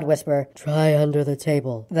in a loud whisper, "Try under the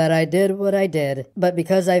table. That I did what I did, but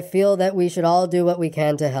because I feel that we should all do what we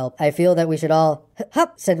can to help. I feel that we should all—"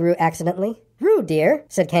 "Hup," said Roo accidentally. "Roo, dear,"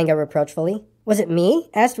 said Kanga reproachfully. "Was it me?"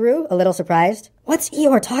 asked Roo, a little surprised. "What's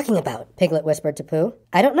Eeyore talking about?" Piglet whispered to Pooh.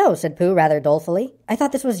 "I don't know," said Pooh rather dolefully. "I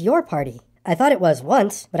thought this was your party." "I thought it was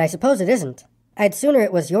once, but I suppose it isn't." "I'd sooner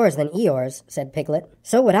it was yours than Eeyore's," said Piglet.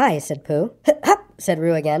 "So would I," said Pooh. "Hup," said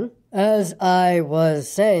Roo again. "As I was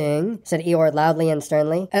saying," said Eeyore loudly and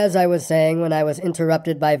sternly, "as I was saying when I was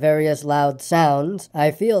interrupted by various loud sounds,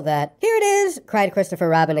 I feel that—" "Here it is!" cried Christopher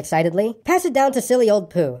Robin excitedly. "Pass it down to silly old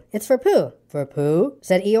Pooh. It's for Pooh." "For Pooh?"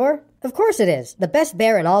 said Eeyore. "Of course it is. The best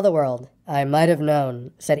bear in all the world." "I might have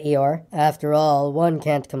known," said Eeyore. "After all, one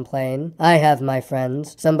can't complain. I have my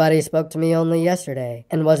friends. Somebody spoke to me only yesterday.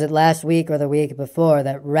 And was it last week or the week before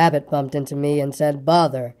that Rabbit bumped into me and said,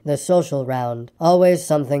 'Bother, the social round. Always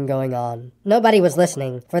something going on.'" Nobody was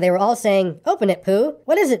listening, for they were all saying, "Open it, Pooh.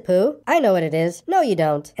 What is it, Pooh? I know what it is. No, you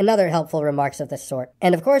don't," and other helpful remarks of this sort.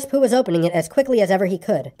 And of course Pooh was opening it as quickly as ever he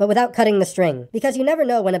could, but without cutting the string, because you never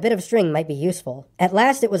know when a bit of string might be useful. At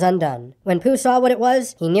last it was undone. When Pooh saw what it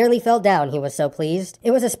was, he nearly fell down, he was so pleased.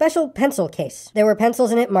 It was a special pencil case. There were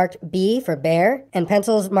pencils in it marked B for bear, and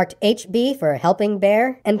pencils marked HB for helping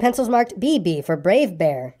bear, and pencils marked BB for brave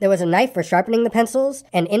bear. There was a knife for sharpening the pencils,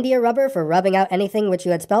 and India rubber for rubbing out anything which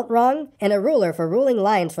you had spelt wrong, and a ruler for ruling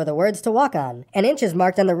lines for the words to walk on, and inches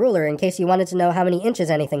marked on the ruler in case you wanted to know how many inches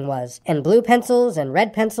anything was, and blue pencils and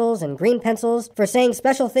red pencils and green pencils for saying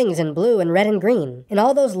special things in blue and red and green. And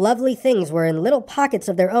all those lovely things were in little pockets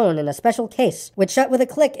of their own in a special case, which shut with a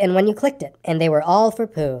click and when you clicked it. And they were all for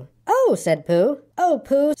Pooh. "Oh," said Pooh. "Oh,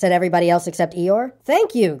 Pooh," said everybody else except Eeyore.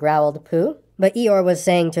 "Thank you," growled Pooh. But Eeyore was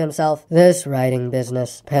saying to himself, "This writing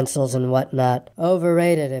business, pencils and whatnot,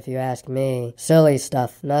 overrated if you ask me. Silly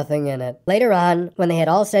stuff, nothing in it." Later on, when they had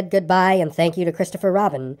all said goodbye and thank you to Christopher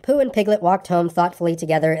Robin, Pooh and Piglet walked home thoughtfully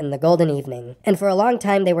together in the golden evening, and for a long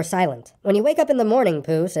time they were silent. "When you wake up in the morning,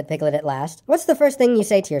 Pooh," said Piglet at last, "what's the first thing you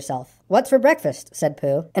say to yourself?" "What's for breakfast?" said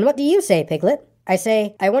Pooh. "And what do you say, Piglet?" "I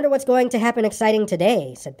say, I wonder what's going to happen exciting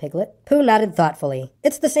today," said Piglet. Pooh nodded thoughtfully.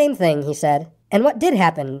 "It's the same thing," he said. "And what did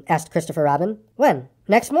happen?" asked Christopher Robin. "When?"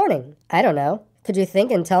 "Next morning." "I don't know. Could you think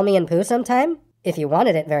and tell me and Pooh sometime? If you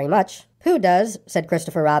wanted it very much." "Pooh does," said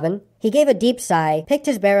Christopher Robin. He gave a deep sigh, picked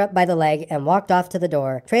his bear up by the leg, and walked off to the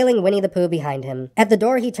door, trailing Winnie the Pooh behind him. At the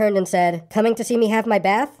door he turned and said, "Coming to see me have my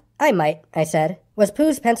bath?" "I might," I said. "Was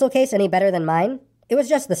Pooh's pencil case any better than mine?" "It was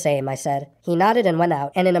just the same," I said. He nodded and went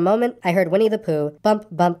out, and in a moment I heard Winnie the Pooh bump,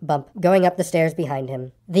 bump, bump, going up the stairs behind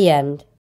him. The end.